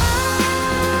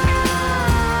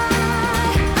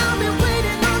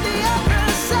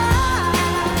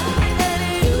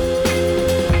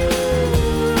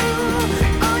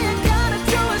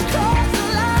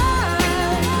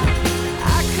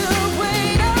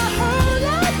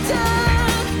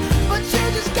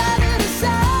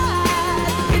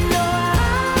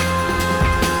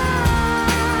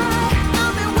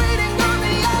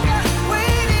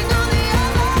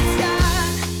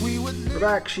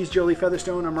 back. She's Jolie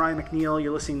Featherstone. I'm Ryan McNeil.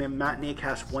 You're listening to Matinee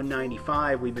Cast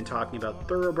 195. We've been talking about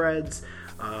Thoroughbreds,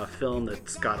 a film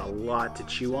that's got a lot to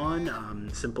chew on,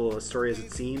 simple a story as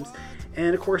it seems.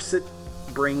 And of course, it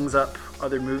brings up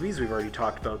other movies. We've already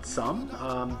talked about some.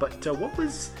 But what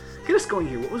was... Get us going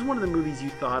here. What was one of the movies you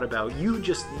thought about?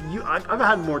 I've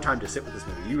had more time to sit with this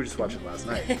movie. You were just watching it last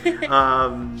night.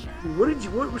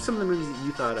 What were some of the movies that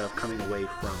you thought of coming away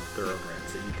from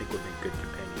Thoroughbreds that you think would make good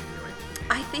companion viewing?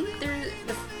 I think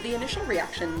the initial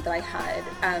reaction that I had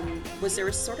was there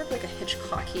was sort of like a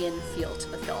Hitchcockian feel to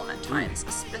the film at times,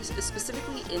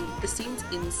 specifically in the scenes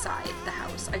inside the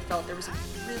house. I felt there was a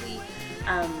really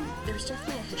there was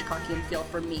definitely a Hitchcockian feel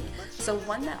for me. So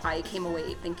one that I came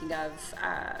away thinking of,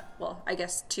 I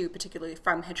guess two particularly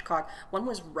from Hitchcock. One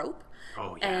was Rope,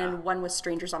 and one was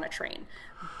Strangers on a Train.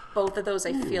 Both of those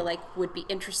I feel like would be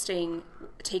interesting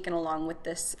taken along with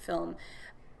this film.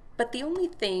 But the only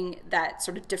thing that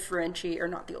sort of differentiates, or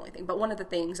not the only thing, but one of the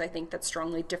things I think that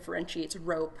strongly differentiates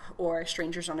Rope or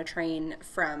Strangers on a Train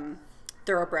from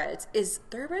Thoroughbreds is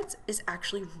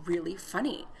actually really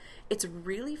funny. It's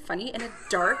really funny in a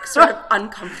dark, sort of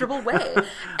uncomfortable way.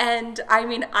 And I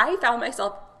mean, I found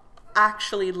myself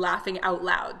actually laughing out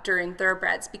loud during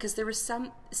Thoroughbreds because there was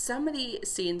some of the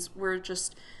scenes were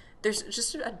there's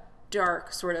just a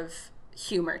dark sort of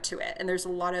humor to it, and there's a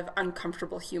lot of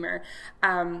uncomfortable humor.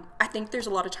 I think there's a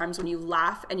lot of times when you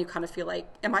laugh and you kind of feel like,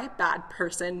 am I a bad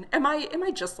person? Am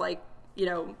I just like,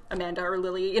 Amanda or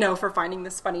Lily, for finding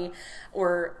this funny,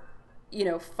 or,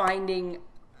 finding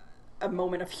a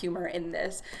moment of humor in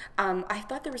this. I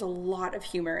thought there was a lot of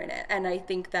humor in it, and I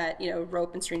think that,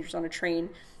 Rope and Strangers on a Train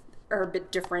are a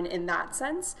bit different in that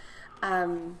sense.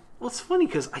 Well, it's funny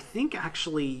because I think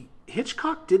actually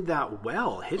Hitchcock did that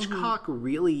well. Hitchcock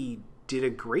really did a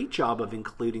great job of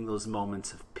including those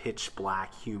moments of pitch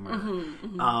black humor.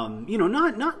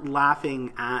 Not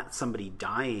laughing at somebody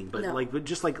dying, but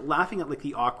just like laughing at like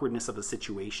the awkwardness of a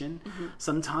situation.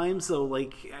 Sometimes, so I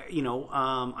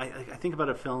think about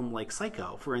a film like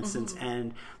Psycho, for instance,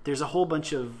 and there's a whole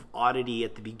bunch of oddity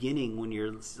at the beginning when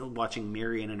you're watching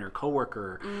Marion and her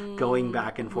coworker going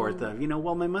back and forth of,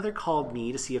 my mother called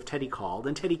me to see if Teddy called,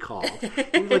 and Teddy called.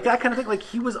 Like that kind of thing. Like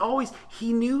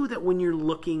he knew that when you're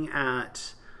looking at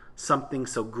something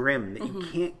so grim that you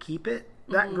can't keep it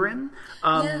that grim.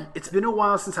 It's been a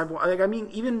while since I've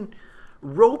even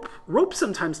Rope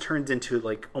sometimes turns into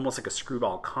like almost like a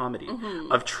screwball comedy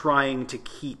of trying to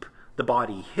keep the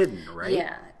body hidden, right?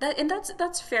 Yeah,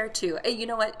 that's fair too. You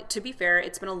know what? To be fair,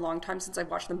 it's been a long time since I've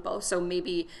watched them both, so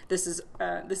maybe this is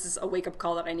a wake up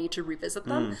call that I need to revisit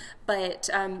them. But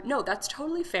no, that's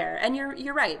totally fair, and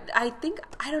you're right. I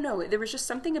don't know. There was just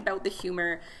something about the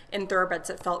humor in Thoroughbreds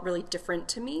that felt really different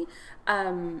to me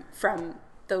from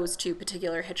those two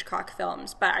particular Hitchcock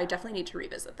films, but I definitely need to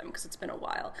revisit them because it's been a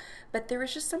while. But there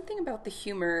was just something about the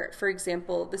humor. For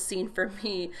example, the scene for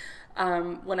me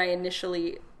when I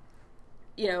initially,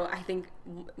 I think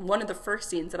one of the first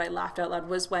scenes that I laughed out loud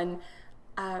was when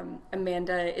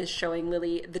Amanda is showing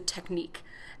Lily the technique,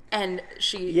 and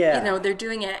she, they're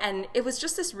doing it, and it was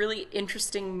just this really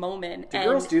interesting moment. Do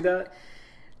girls do that?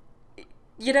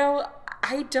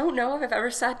 I don't know if I've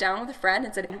ever sat down with a friend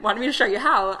and said, "Want me to show you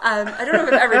how?" I don't know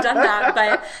if I've ever done that,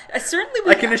 but I certainly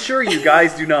would. I can assure you,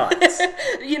 guys do not.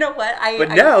 You know what?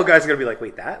 Now guys are gonna be like,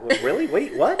 "Wait, that really?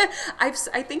 Wait, what?" I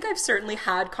think I've certainly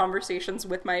had conversations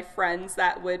with my friends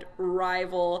that would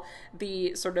rival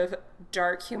the sort of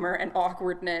dark humor and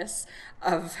awkwardness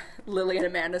of Lily and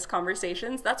Amanda's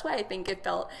conversations. That's why I think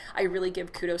I really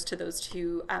give kudos to those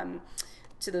two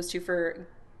for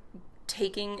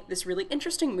taking this really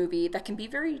interesting movie that can be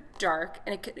very dark,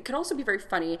 and it can also be very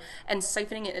funny, and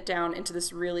siphoning it down into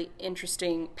this really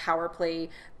interesting power play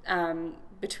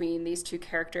between these two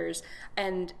characters.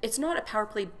 And it's not a power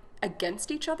play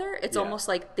against each other. It's almost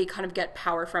like they kind of get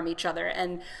power from each other.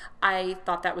 And I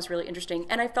thought that was really interesting.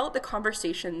 And I felt the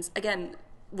conversations, again,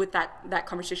 with that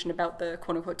conversation about the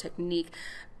quote-unquote technique,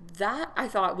 that I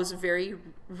thought was very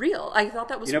real. I thought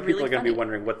that was really people are going to funny. be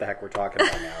wondering what the heck we're talking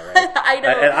about now, right? I know.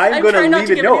 And I'm going to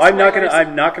leave it. No, I'm not going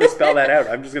to spell that out.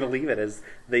 I'm just going to leave it as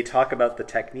they talk about the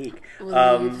technique.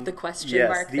 We'll leave the question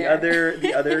mark there.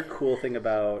 The other cool thing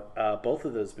about both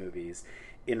of those movies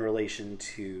in relation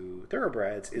to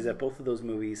Thoroughbreds is that both of those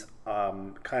movies,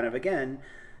 kind of again,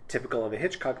 typical of a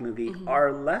Hitchcock movie,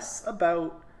 are less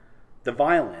about the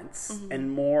violence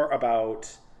and more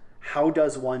about how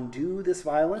does one do this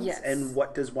violence and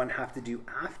what does one have to do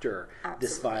after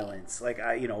this violence. Like,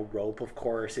 Rope, of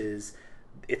course,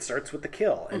 it starts with the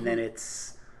kill, and then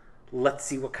it's let's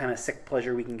see what kind of sick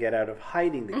pleasure we can get out of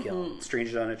hiding the kill.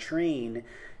 Strangers on a Train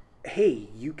hey,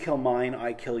 you kill mine,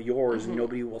 I kill yours,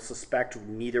 nobody will suspect,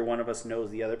 neither one of us knows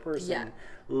the other person. Yeah.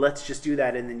 Let's just do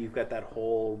that, and then you've got that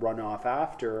whole runoff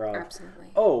after of, Absolutely.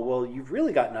 oh, well, you've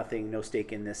really got nothing, no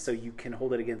stake in this, so you can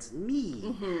hold it against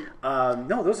me.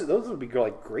 No, those would be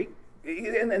like great,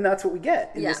 and that's what we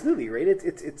get in this movie, right?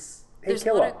 It's hey, There's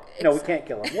kill a lot him. of- No, we can't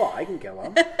kill him. Well, I can kill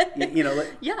him. you know,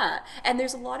 like, Yeah, and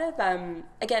there's a lot of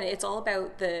again, it's all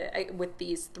about with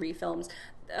these three films,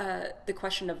 the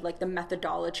question of like the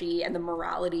methodology and the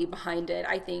morality behind it.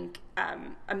 I think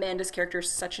Amanda's character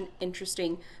is such an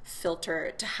interesting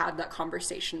filter to have that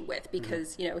conversation with,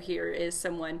 because you know, here is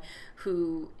someone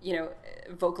who, you know,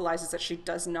 vocalizes that she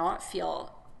does not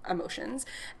feel emotions,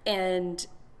 and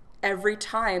every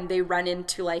time they run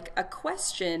into like a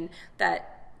question that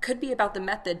could be about the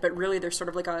method, but really there's sort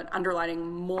of like an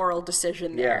underlying moral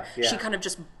decision there. Yeah. She kind of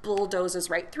just bulldozes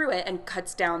right through it and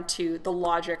cuts down to the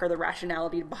logic or the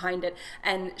rationality behind it.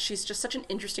 And she's just such an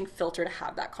interesting filter to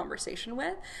have that conversation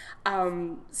with.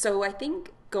 So I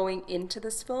think going into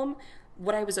this film,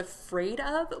 what I was afraid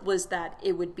of was that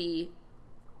it would be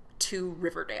too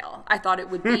Riverdale. I thought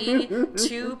it would be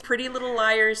too Pretty Little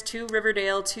Liars, too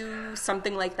Riverdale, too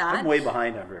something like that. I'm way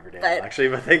behind on Riverdale, But actually,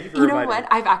 but thank you for you know reminding me.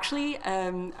 what? I've actually,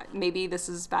 maybe this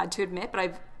is bad to admit, but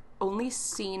I've only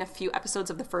seen a few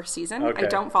episodes of the first season. Okay. I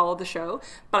don't follow the show,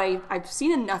 but I've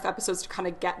seen enough episodes to kind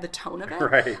of get the tone of it.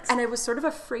 Right. And I was sort of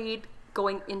afraid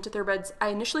going into Thoroughbreds.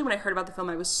 Initially, when I heard about the film,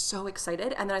 I was so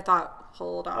excited, and then I thought,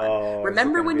 hold on. Oh, is it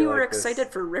remember gonna when be you were like this?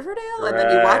 excited for Riverdale, and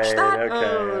then you watched that? Right,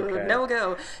 okay. No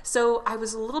go. So I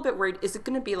was a little bit worried, is it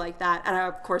going to be like that? And I,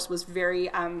 of course, was very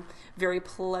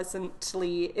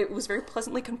pleasantly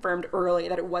confirmed early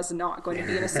that it was not going to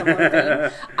be in a similar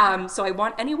vein. So I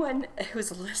want anyone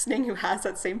who's listening who has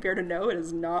that same fear to know it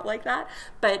is not like that.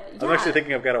 But yeah. I'm actually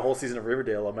thinking I've got a whole season of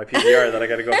Riverdale on my PVR that I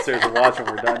got to go upstairs and watch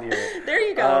when we're done here. There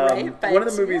you go, right? But, one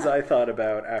of the movies yeah. I thought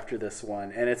about after this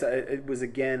one, and it was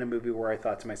again a movie where I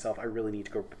thought to myself, I really need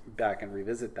to go back and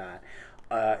revisit that,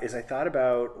 is I thought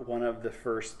about one of the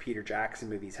first Peter Jackson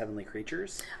movies, Heavenly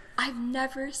Creatures. I've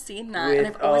never seen that, and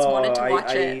I've always wanted to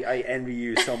watch it. I envy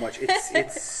you so much.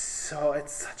 It's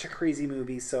such a crazy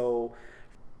movie. So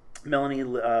Melanie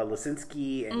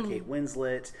Lisinski and Kate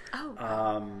Winslet,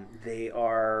 they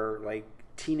are like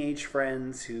teenage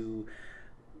friends who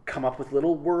come up with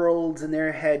little worlds in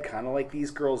their head, kind of like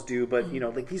these girls do, but you know,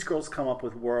 like these girls come up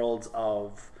with worlds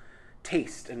of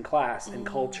taste and class and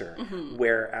culture,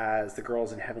 whereas the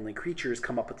girls in Heavenly Creatures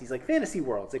come up with these like fantasy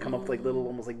worlds. They come up with like little,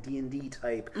 almost like D&D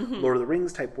type, Lord of the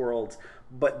Rings type worlds,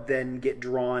 but then get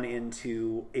drawn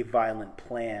into a violent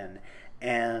plan.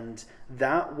 And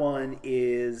that one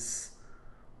is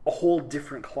a whole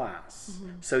different class.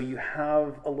 So you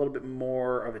have a little bit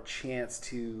more of a chance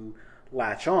to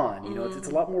latch on. You know, it's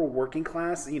a lot more working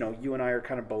class. You know, you and I are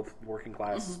kind of both working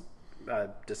class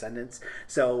descendants,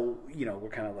 so you know, we're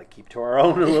kind of like keep to our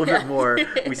own a little bit more.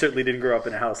 We certainly didn't grow up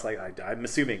in a house like I'm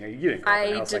assuming you didn't grow up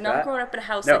in a house like that. I did not grow up in a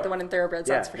house No. like the one in Thoroughbreds,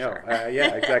 that's for sure.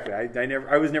 Yeah, exactly.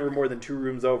 I was never more than 2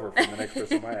 rooms over from the next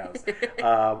person in my house.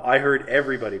 I heard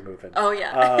everybody moving. Oh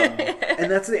yeah.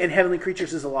 And Heavenly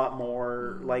Creatures is a lot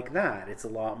more like that. It's a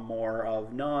lot more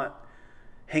of not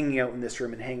hanging out in this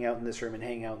room and hang out in this room and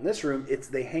hang out in this room. It's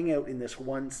they hang out in this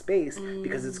one space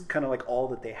because it's kind of like all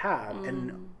that they have,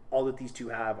 and all that these two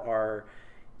have are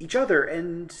each other.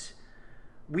 And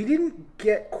we didn't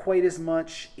get quite as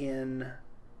much in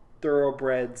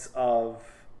Thoroughbreds of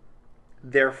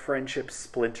their friendship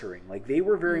splintering. Like they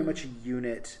were very much a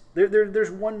unit.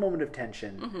 There's one moment of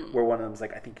tension where one of them's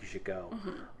like, I think you should go.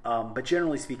 But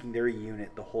generally speaking, they're a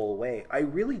unit the whole way. I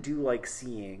really do like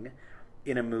seeing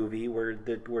in a movie where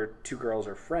 2 girls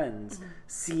are friends,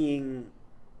 seeing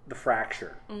the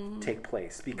fracture take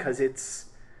place, because it's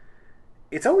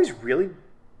always really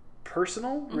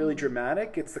personal, really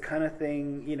dramatic. It's the kind of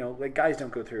thing, you know, like guys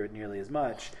don't go through it nearly as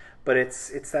much, but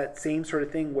it's that same sort of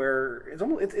thing where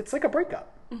it's like a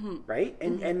breakup, right?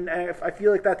 And I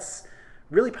feel like that's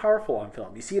really powerful on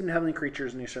film. You see it in Heavenly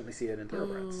Creatures, and you certainly see it in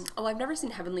Thoroughbreds. Oh, I've never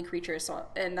seen Heavenly Creatures,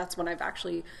 and that's one I've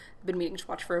actually been meaning to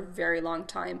watch for a very long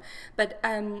time. But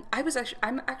I'm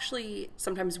actually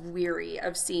sometimes weary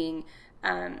of seeing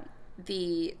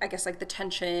the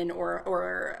tension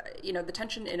or you know, the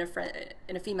tension in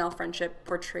a female friendship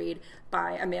portrayed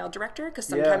by a male director, because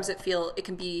sometimes it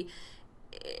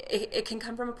can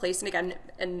come from a place, and again,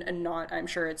 and not, I'm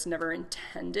sure it's never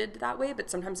intended that way,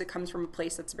 but sometimes it comes from a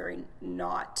place that's very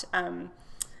not,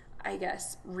 I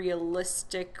guess,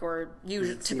 realistic, or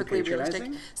usually typically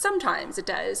realistic. Sometimes it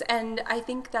does. And I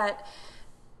think that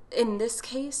in this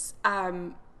case,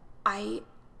 that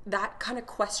kind of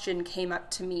question came up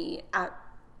to me at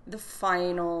the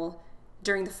final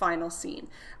during the final scene,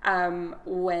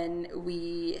 when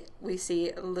we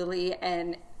see Lily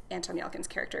and Anton Yelchin's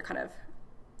character kind of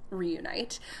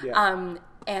reunite. Yeah.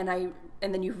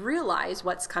 And then you realize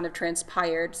what's kind of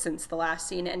transpired since the last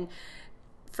scene. And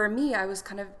for me, I was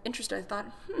kind of interested. I thought,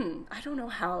 I don't know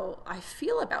how I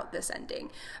feel about this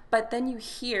ending. But then you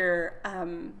hear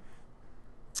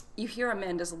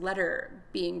Amanda's letter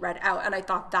being read out, and I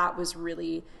thought that was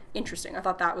really interesting. I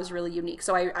thought that was really unique.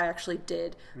 So I actually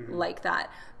did like that.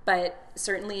 But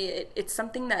certainly it's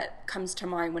something that comes to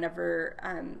mind whenever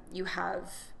you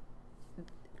have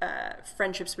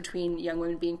friendships between young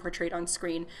women being portrayed on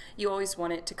screen. You always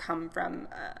want it to come from,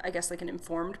 I guess, like an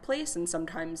informed place, and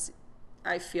sometimes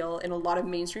I feel in a lot of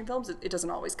mainstream films it doesn't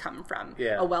always come from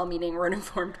a well-meaning or an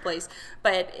informed place.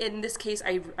 But in this case,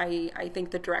 I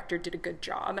think the director did a good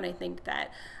job, and I think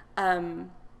that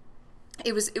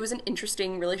it was an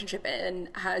interesting relationship, and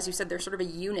as you said, they're sort of a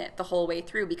unit the whole way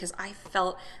through, because I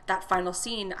felt that final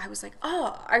scene, I was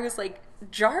like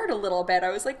jarred a little bit. I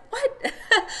was like, what?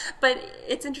 But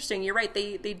it's interesting, you're right,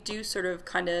 they do sort of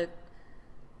kind of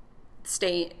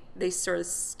stay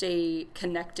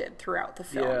connected throughout the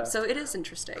film. Yeah. So it is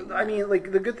interesting. I mean,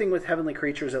 like, the good thing with Heavenly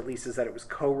Creatures, at least, is that it was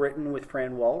co-written with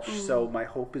Fran Walsh, so my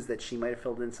hope is that she might have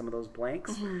filled in some of those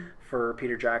blanks for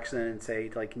Peter Jackson and say,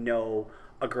 like, no,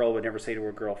 a girl would never say to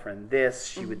her girlfriend this,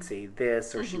 she would say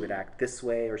this, or she would act this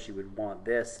way, or she would want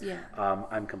this. Yeah.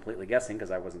 I'm completely guessing because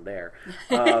I wasn't there.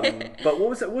 But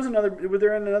were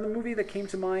there another movie that came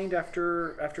to mind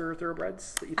after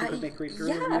Thoroughbreds that you think would make great girl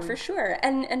Yeah, movie? for sure.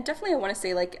 And definitely I want to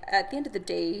say, like, at the end of the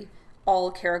day,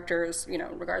 all characters,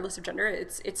 regardless of gender,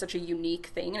 it's such a unique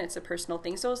thing, and it's a personal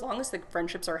thing. So as long as the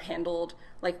friendships are handled,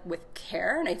 like, with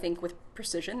care, and I think with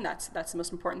precision, that's the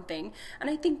most important thing. And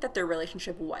I think that their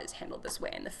relationship was handled this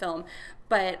way in the film.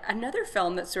 But another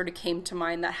film that sort of came to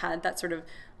mind that had that sort of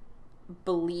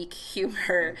bleak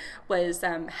humor was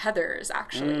Heathers,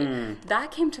 actually. That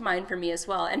came to mind for me as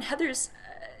well. And Heathers,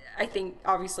 I think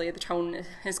obviously the tone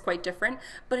is quite different,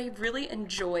 but I really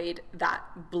enjoyed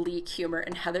that bleak humor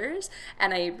in Heathers,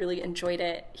 and I really enjoyed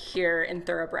it here in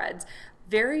Thoroughbreds.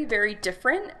 Very, very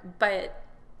different, but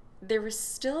there was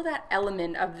still that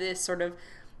element of this sort of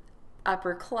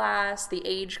upper class, the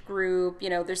age group.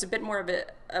 There's a bit more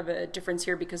of a difference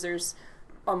here because there's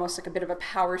almost like a bit of a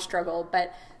power struggle,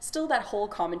 but still that whole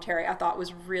commentary I thought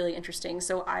was really interesting.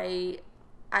 So I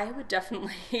would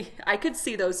definitely, I could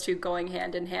see those two going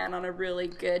hand in hand on a really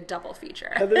good double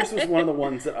feature. Heathers was one of the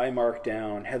ones that I marked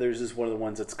down. Heathers is one of the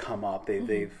ones that's come up.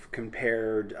 They've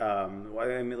compared,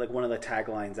 like, one of the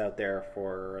taglines out there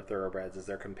for Thoroughbreds is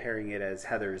they're comparing it as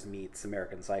Heathers meets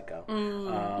American Psycho.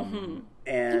 And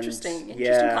Interesting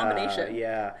combination.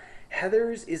 Yeah.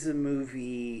 Heathers is a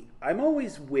movie I'm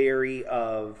always wary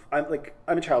of. I'm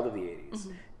a child of the 80s.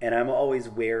 And I'm always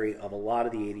wary of a lot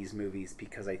of the 80s movies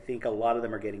because I think a lot of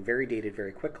them are getting very dated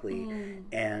very quickly.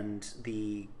 And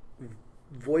the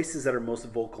voices that are most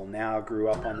vocal now grew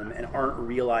up on them and aren't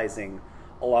realizing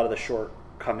a lot of the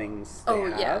shortcomings they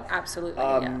have. Yeah, absolutely.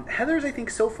 Heathers, I think,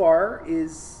 so far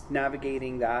is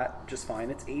navigating that just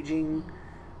fine. It's aging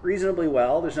reasonably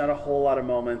well. There's not a whole lot of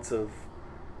moments of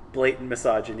blatant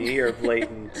misogyny or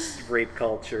blatant rape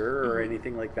culture or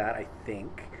anything like that, I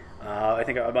think.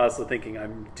 I'm also thinking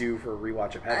I'm due for a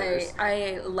rewatch of Heathers.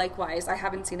 I likewise. I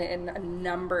haven't seen it in a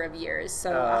number of years,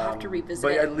 so I'll have to revisit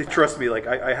it. But trust me, like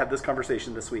I had this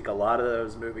conversation this week. A lot of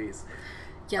those movies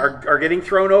are getting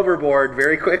thrown overboard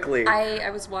very quickly. I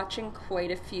was watching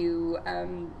quite a few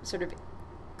sort of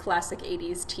classic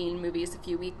 80s teen movies a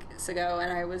few weeks ago,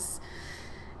 and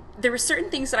there were certain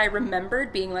things that I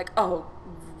remembered being like, oh,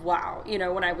 wow,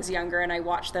 when I was younger and I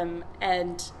watched them,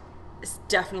 and it's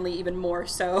definitely even more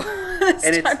so.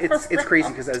 And it's crazy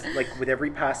because with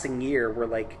every passing year, we're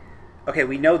like, okay,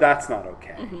 we know that's not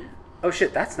okay. Oh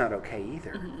shit, that's not okay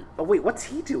either. Oh wait, what's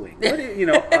he doing?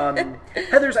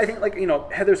 Heathers, I think,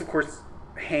 Heathers, of course,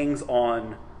 hangs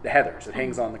on the Heathers. It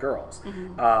hangs on the girls.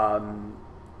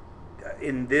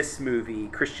 In this movie,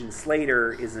 Christian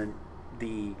Slater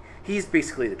he's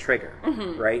basically the trigger,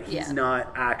 right? He's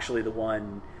not actually the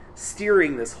one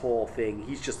steering this whole thing.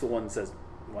 He's just the one that says,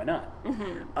 why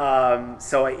not?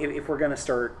 So if we're going to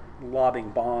start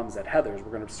lobbing bombs at Heathers,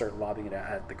 we're going to start lobbing it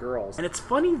at the girls. And it's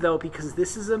funny, though, because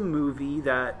this is a movie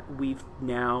that we've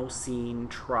now seen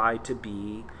try to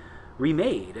be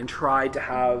remade and tried to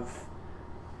have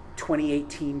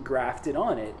 2018 grafted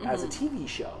on it as a TV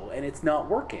show, and it's not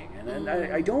working. And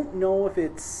I don't know if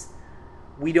it's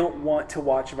we don't want to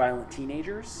watch violent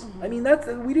teenagers. I mean,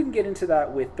 we didn't get into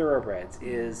that with Thoroughbreds,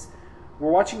 is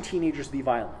we're watching teenagers be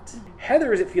violent.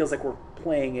 Heathers, it feels like we're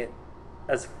playing it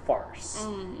as farce.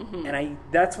 And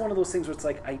that's one of those things where it's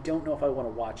like, I don't know if I want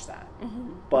to watch that.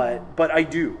 But I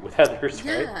do with Heathers,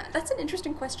 right? Yeah, that's an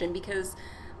interesting question, because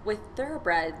with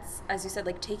Thoroughbreds, as you said,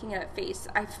 like taking it at face,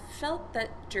 I felt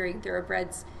that during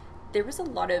Thoroughbreds there was a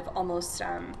lot of almost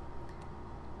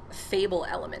fable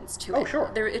elements to it. Oh,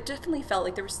 sure. It definitely felt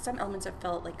like there were some elements that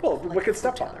felt like... Well, like Wicked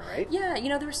Stepfather, right? Yeah,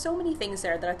 there were so many things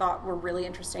there that I thought were really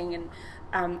interesting, and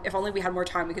if only we had more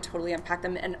time, we could totally unpack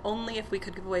them, and only if we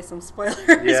could give away some spoilers,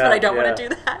 but I don't want to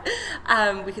do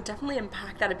that. We could definitely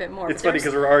unpack that a bit more. It's funny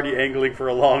because we're already angling for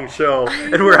a long show,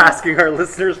 and we're asking our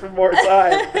listeners for more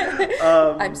time.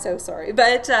 I'm so sorry.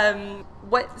 But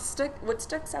what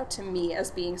sticks out to me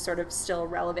as being sort of still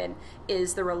relevant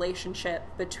is the relationship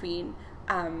between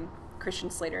Christian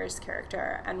Slater's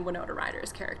character and Winona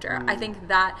Ryder's character. I think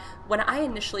that when I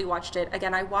initially watched it,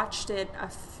 again, I watched it a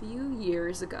few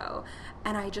years ago,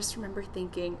 and I just remember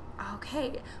thinking,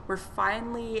 okay, we're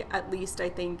finally, at least I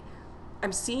think,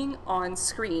 I'm seeing on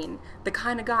screen the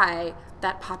kind of guy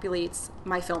that populates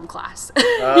my film class.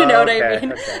 You know what I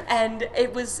mean? Okay. And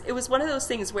it was one of those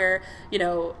things where,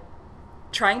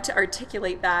 trying to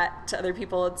articulate that to other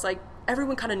people, it's like,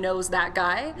 everyone kind of knows that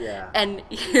guy, and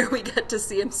here we get to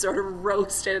see him sort of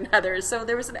roasted in Heathers. So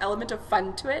there was an element of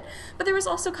fun to it, but there was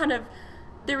also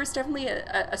there was definitely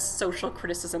a social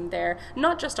criticism there,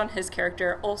 not just on his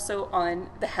character, also on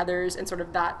the Heathers and sort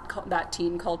of that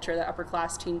teen culture, that upper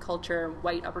class teen culture,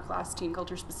 white upper class teen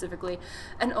culture specifically,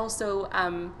 and also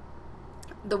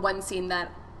the one scene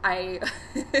that I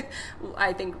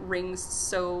think rings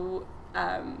so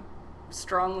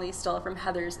strongly still from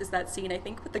Heathers is that scene, I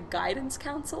think, with the guidance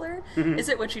counselor. Is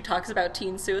it when she talks about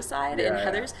teen suicide in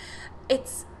Heathers?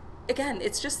 It's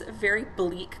just a very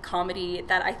bleak comedy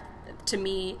that to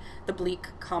me, the bleak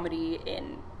comedy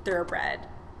in Thoroughbred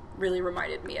really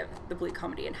reminded me of the bleak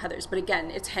comedy in Heathers. But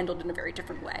again, it's handled in a very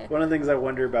different way. One of the things I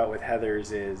wonder about with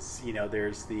Heathers is,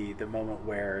 there's the moment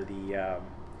where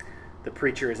the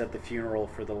preacher is at the funeral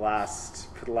for the last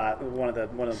one of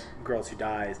the girls who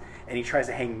dies, and he tries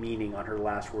to hang meaning on her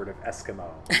last word of Eskimo.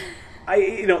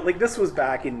 This was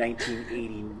back in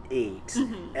 1988,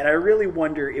 and I really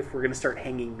wonder if we're going to start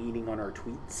hanging meaning on our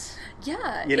tweets.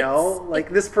 Yeah,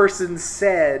 this person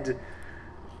said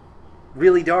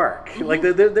really dark. Like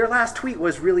their last tweet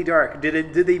was really dark.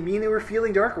 Did they mean they were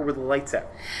feeling dark, or were the lights out?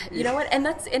 You know what? And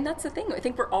that's the thing. I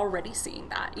think we're already seeing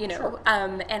that. Sure.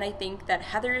 And I think that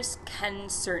Heathers can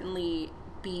certainly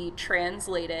be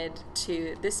translated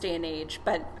to this day and age,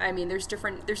 but I mean, there's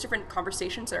different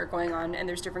conversations that are going on, and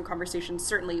there's different conversations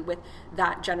certainly with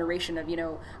that generation of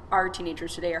our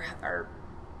teenagers today are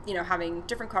having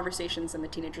different conversations than the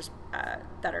teenagers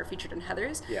that are featured in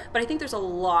Heathers. Yeah. But I think there's a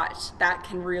lot that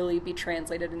can really be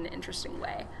translated in an interesting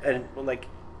way.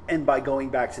 And by going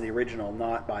back to the original,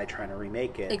 not by trying to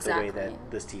remake it exactly. the way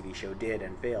that this TV show did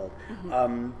and failed.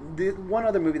 The one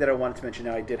other movie that I wanted to mention,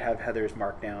 now I did have Heathers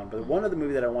marked down, but one other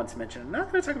movie that I wanted to mention, I'm not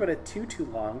going to talk about it too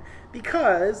long,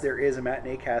 because there is a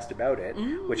matinee cast about it,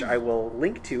 which I will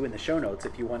link to in the show notes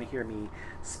if you want to hear me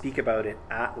speak about it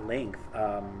at length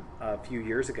a few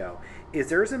years ago.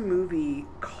 There's a movie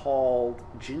called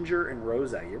Ginger and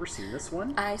Rosa. You ever seen this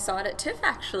one? I saw it at TIFF,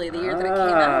 actually, the year that it came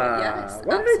out. Yes,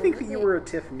 why did I think that you were a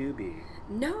TIFF newbie?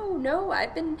 No.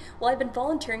 I've been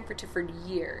volunteering for TIFF for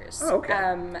years. Oh, okay.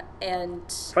 And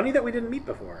funny that we didn't meet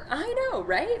before. I know,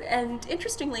 right? And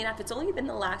interestingly enough, it's only been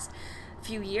the last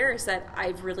few years that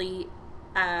I've really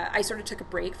I sort of took a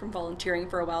break from volunteering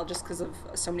for a while just because of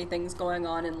so many things going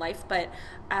on in life. But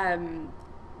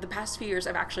the past few years,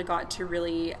 I've actually got to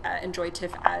really enjoy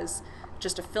TIFF as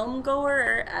just a film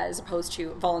goer, as opposed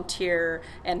to volunteer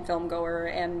and film goer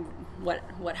and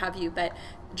what have you. But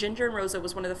Ginger and Rosa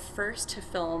was one of the first TIFF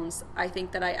films I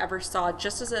think that I ever saw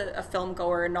just as a film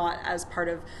goer, not as part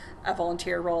of a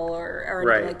volunteer role or anything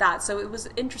right. like that. So it was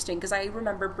interesting because I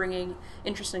remember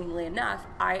interestingly enough,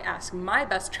 I asked my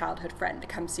best childhood friend to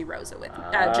come see Rosa with Ginger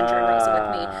and Rosa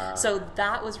with me. So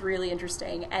that was really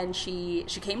interesting. And she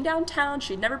came downtown.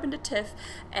 She'd never been to TIFF,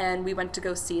 and we went to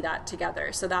go see that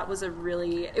together. So that was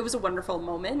it was a wonderful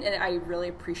moment, and I really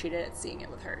appreciated seeing it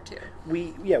with her too.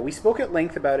 We spoke at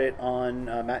length about it on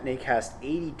Matinee Cast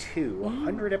 82,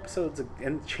 100 episodes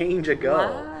and change ago.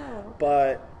 Wow.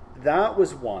 But that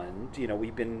was one,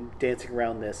 we've been dancing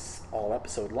around this all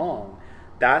episode long.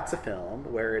 That's a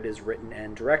film where it is written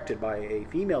and directed by a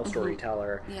female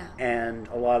storyteller. Yeah. And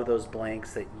a lot of those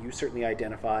blanks that you certainly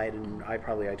identified, and I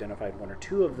probably identified one or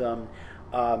two of them,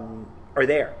 are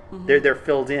there. They're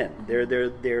filled in. They're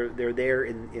there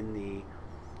in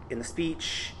the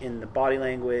speech, in the body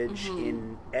language,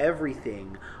 in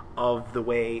everything of the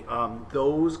way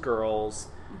those girls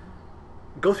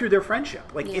go through their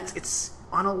friendship. Like, Yeah. it's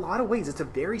on a lot of ways, it's a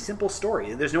very simple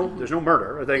story. There's no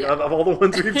murder. I think of all the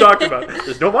ones we've talked about,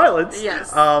 there's no violence.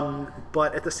 Yes.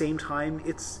 But at the same time,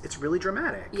 it's really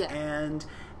dramatic. Yeah. And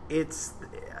it's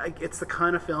the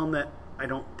kind of film that I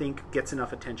don't think gets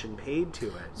enough attention paid to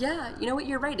it. Yeah, you know what,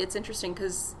 you're right. It's interesting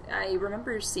because I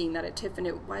remember seeing that at TIFF, and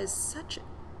it was such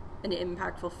an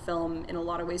impactful film in a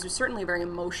lot of ways. It was certainly a very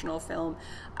emotional film,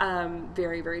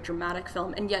 very, very dramatic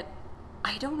film, and yet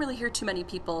I don't really hear too many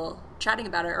people chatting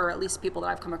about it, or at least people that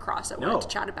I've come across that wanted to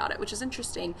chat about it, which is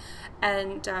interesting.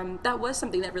 And that was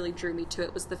something that really drew me to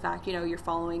it, was the fact, you're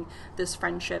following this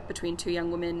friendship between two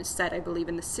young women set, I believe,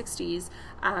 in the 60s,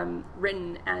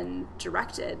 written and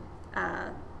directed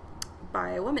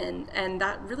by a woman, and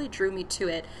that really drew me to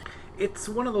it. It's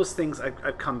one of those things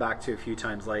I've come back to a few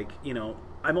times, like,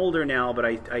 I'm older now, but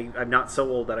I'm not so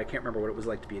old that I can't remember what it was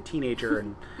like to be a teenager.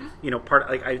 And,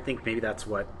 I think maybe that's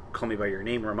what Call Me By Your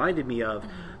Name reminded me of,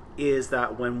 is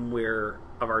that when we're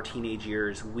of our teenage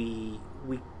years, we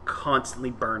constantly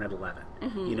burn at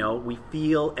 11. We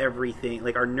feel everything,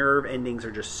 like our nerve endings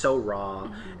are just so raw,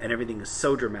 and everything is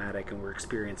so dramatic, and we're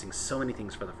experiencing so many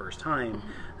things for the first time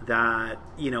that,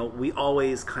 we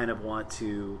always kind of want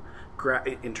to,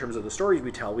 in terms of the stories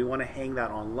we tell, we want to hang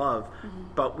that on love,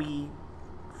 but we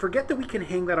forget that we can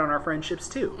hang that on our friendships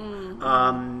too.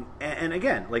 And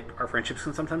again, like, our friendships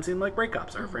can sometimes seem like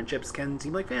breakups. Our friendships can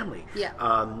seem like family. Yeah.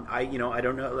 I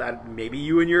don't know, that maybe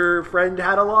you and your friend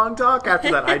had a long talk after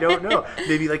that. I don't know.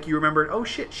 Maybe, like, you remembered, oh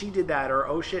shit, she did that, or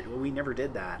oh shit, we never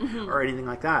did that, or anything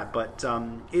like that. But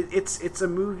it's a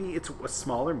movie. It's a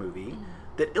smaller movie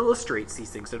that illustrates these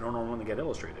things that don't normally get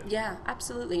illustrated. Yeah,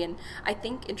 absolutely. And I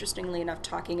think, interestingly enough,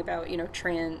 talking about,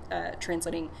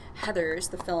 translating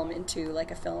Heathers, the film, into like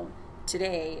a film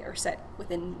today, or set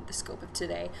within the scope of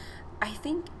today, I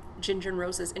think Ginger and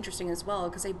Rose is interesting as well,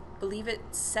 because I believe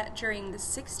it's set during the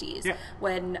 60s,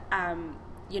 when,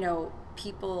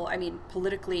 people,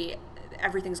 politically,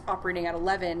 everything's operating at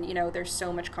 11, there's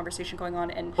so much conversation going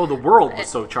on, and the world was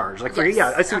so charged. Like,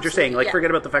 I see what you're saying. Like, forget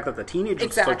about the fact that the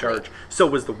teenagers were so charged. So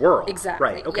was the world. Exactly.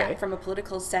 Right. Okay. Yeah, from a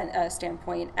political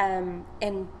standpoint,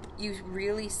 and you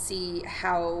really see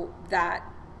how that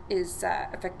is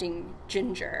affecting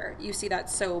Ginger. You see that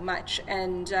so much,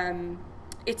 and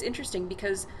it's interesting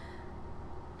because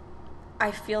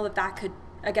I feel that could,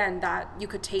 again, that you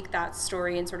could take that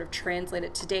story and sort of translate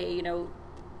it today,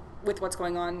 with what's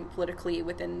going on politically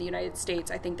within the United States.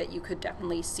 I think that you could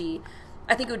definitely see,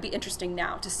 I think it would be interesting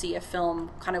now to see a film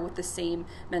kind of with the same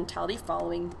mentality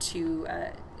following to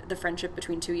the friendship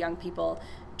between two young people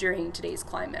during today's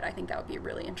climate. I think that would be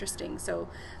really interesting. So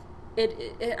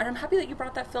and I'm happy that you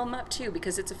brought that film up too,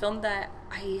 because it's a film that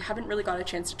I haven't really got a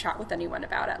chance to chat with anyone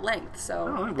about at length.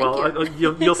 So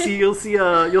you'll see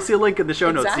a link in the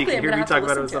show notes, so you can hear me talk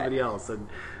about it with somebody else and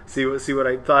see what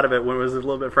I thought of it when it was a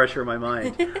little bit fresher in my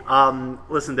mind.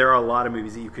 Listen, there are a lot of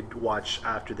movies that you could watch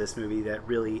after this movie that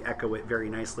really echo it very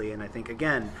nicely, and I think,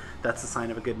 again, that's a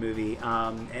sign of a good movie.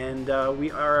 And we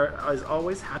are, as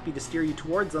always, happy to steer you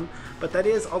towards them. But that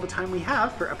is all the time we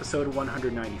have for episode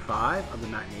 195 of the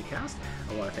Matinee Cast.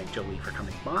 I want to thank Jolie for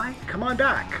coming by. Come on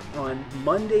back on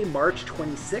Monday, March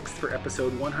 26th for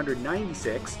episode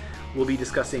 196. We'll be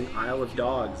discussing Isle of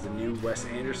Dogs, the new Wes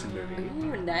Anderson movie.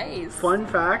 Ooh, nice. Fun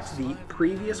fact, the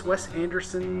previous Wes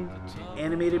Anderson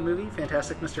animated movie,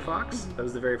 Fantastic Mr. Fox, that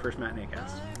was the very first Matinee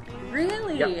Cast.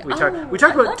 Really? Yeah, we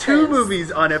talked about two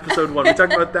movies on episode 1. We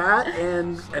talked about that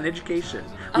and An Education.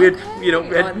 We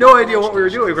had no idea what we were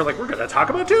doing. We were like, we're going to talk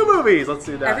about 2 movies. Let's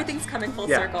do that. Everything's coming full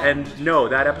circle. And no,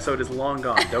 that episode is long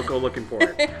gone. Don't go looking for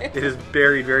it. It is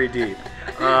buried very deep.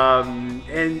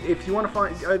 And if you want to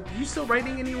find, are you still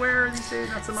writing anywhere these days?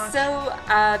 Not so much? So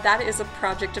that is a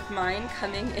project of mine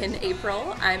coming in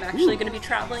April. I'm actually going to be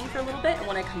traveling for a little bit, and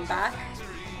when I come back,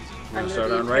 I'm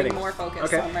going to be more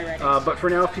focused on my writing. But for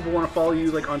now, if people want to follow you,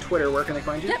 like, on Twitter, where can they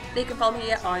find you? Yep, they can follow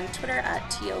me on Twitter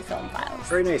at TO Film Files.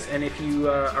 Very nice. And if you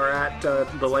are at the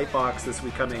Lightbox this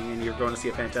week coming and you're going to see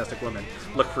A Fantastic Woman,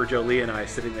 look for Jolie and I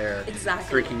sitting there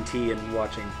drinking tea and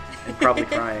watching and probably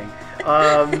crying.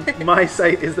 My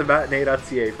site is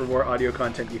thematinee.ca. For more audio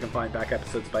content, you can find back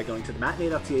episodes by going to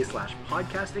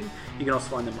thematinee.ca/podcasting. You can also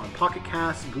find them on Pocket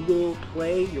Cast, Google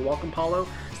Play, you're welcome, Paulo,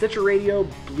 Stitcher Radio,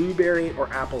 Blueberry, or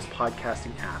Apple's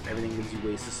podcasting app. Everything gives you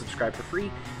ways to subscribe for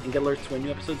free and get alerts when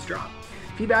new episodes drop.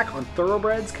 Feedback on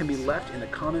Thoroughbreds can be left in the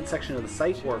comment section of the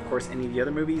site, or of course any of the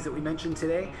other movies that we mentioned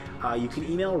today. You can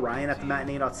email Ryan at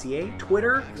thematinee.ca,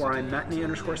 Twitter, where I'm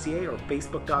matinee_ca, or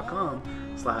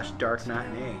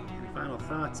facebook.com/darkmatinee. Any final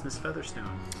thoughts, Miss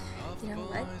Featherstone? You know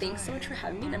what? Thanks so much for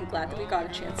having me, and I'm glad that we got a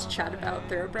chance to chat about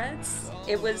Thoroughbreds.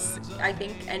 It was, I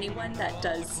think, anyone that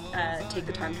does take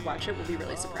the time to watch it will be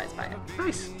really surprised by it.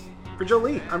 Nice. For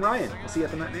Jolie, I'm Ryan. We'll see you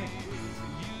at the matinee.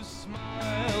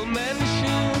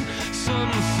 Mention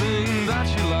something that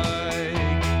you like.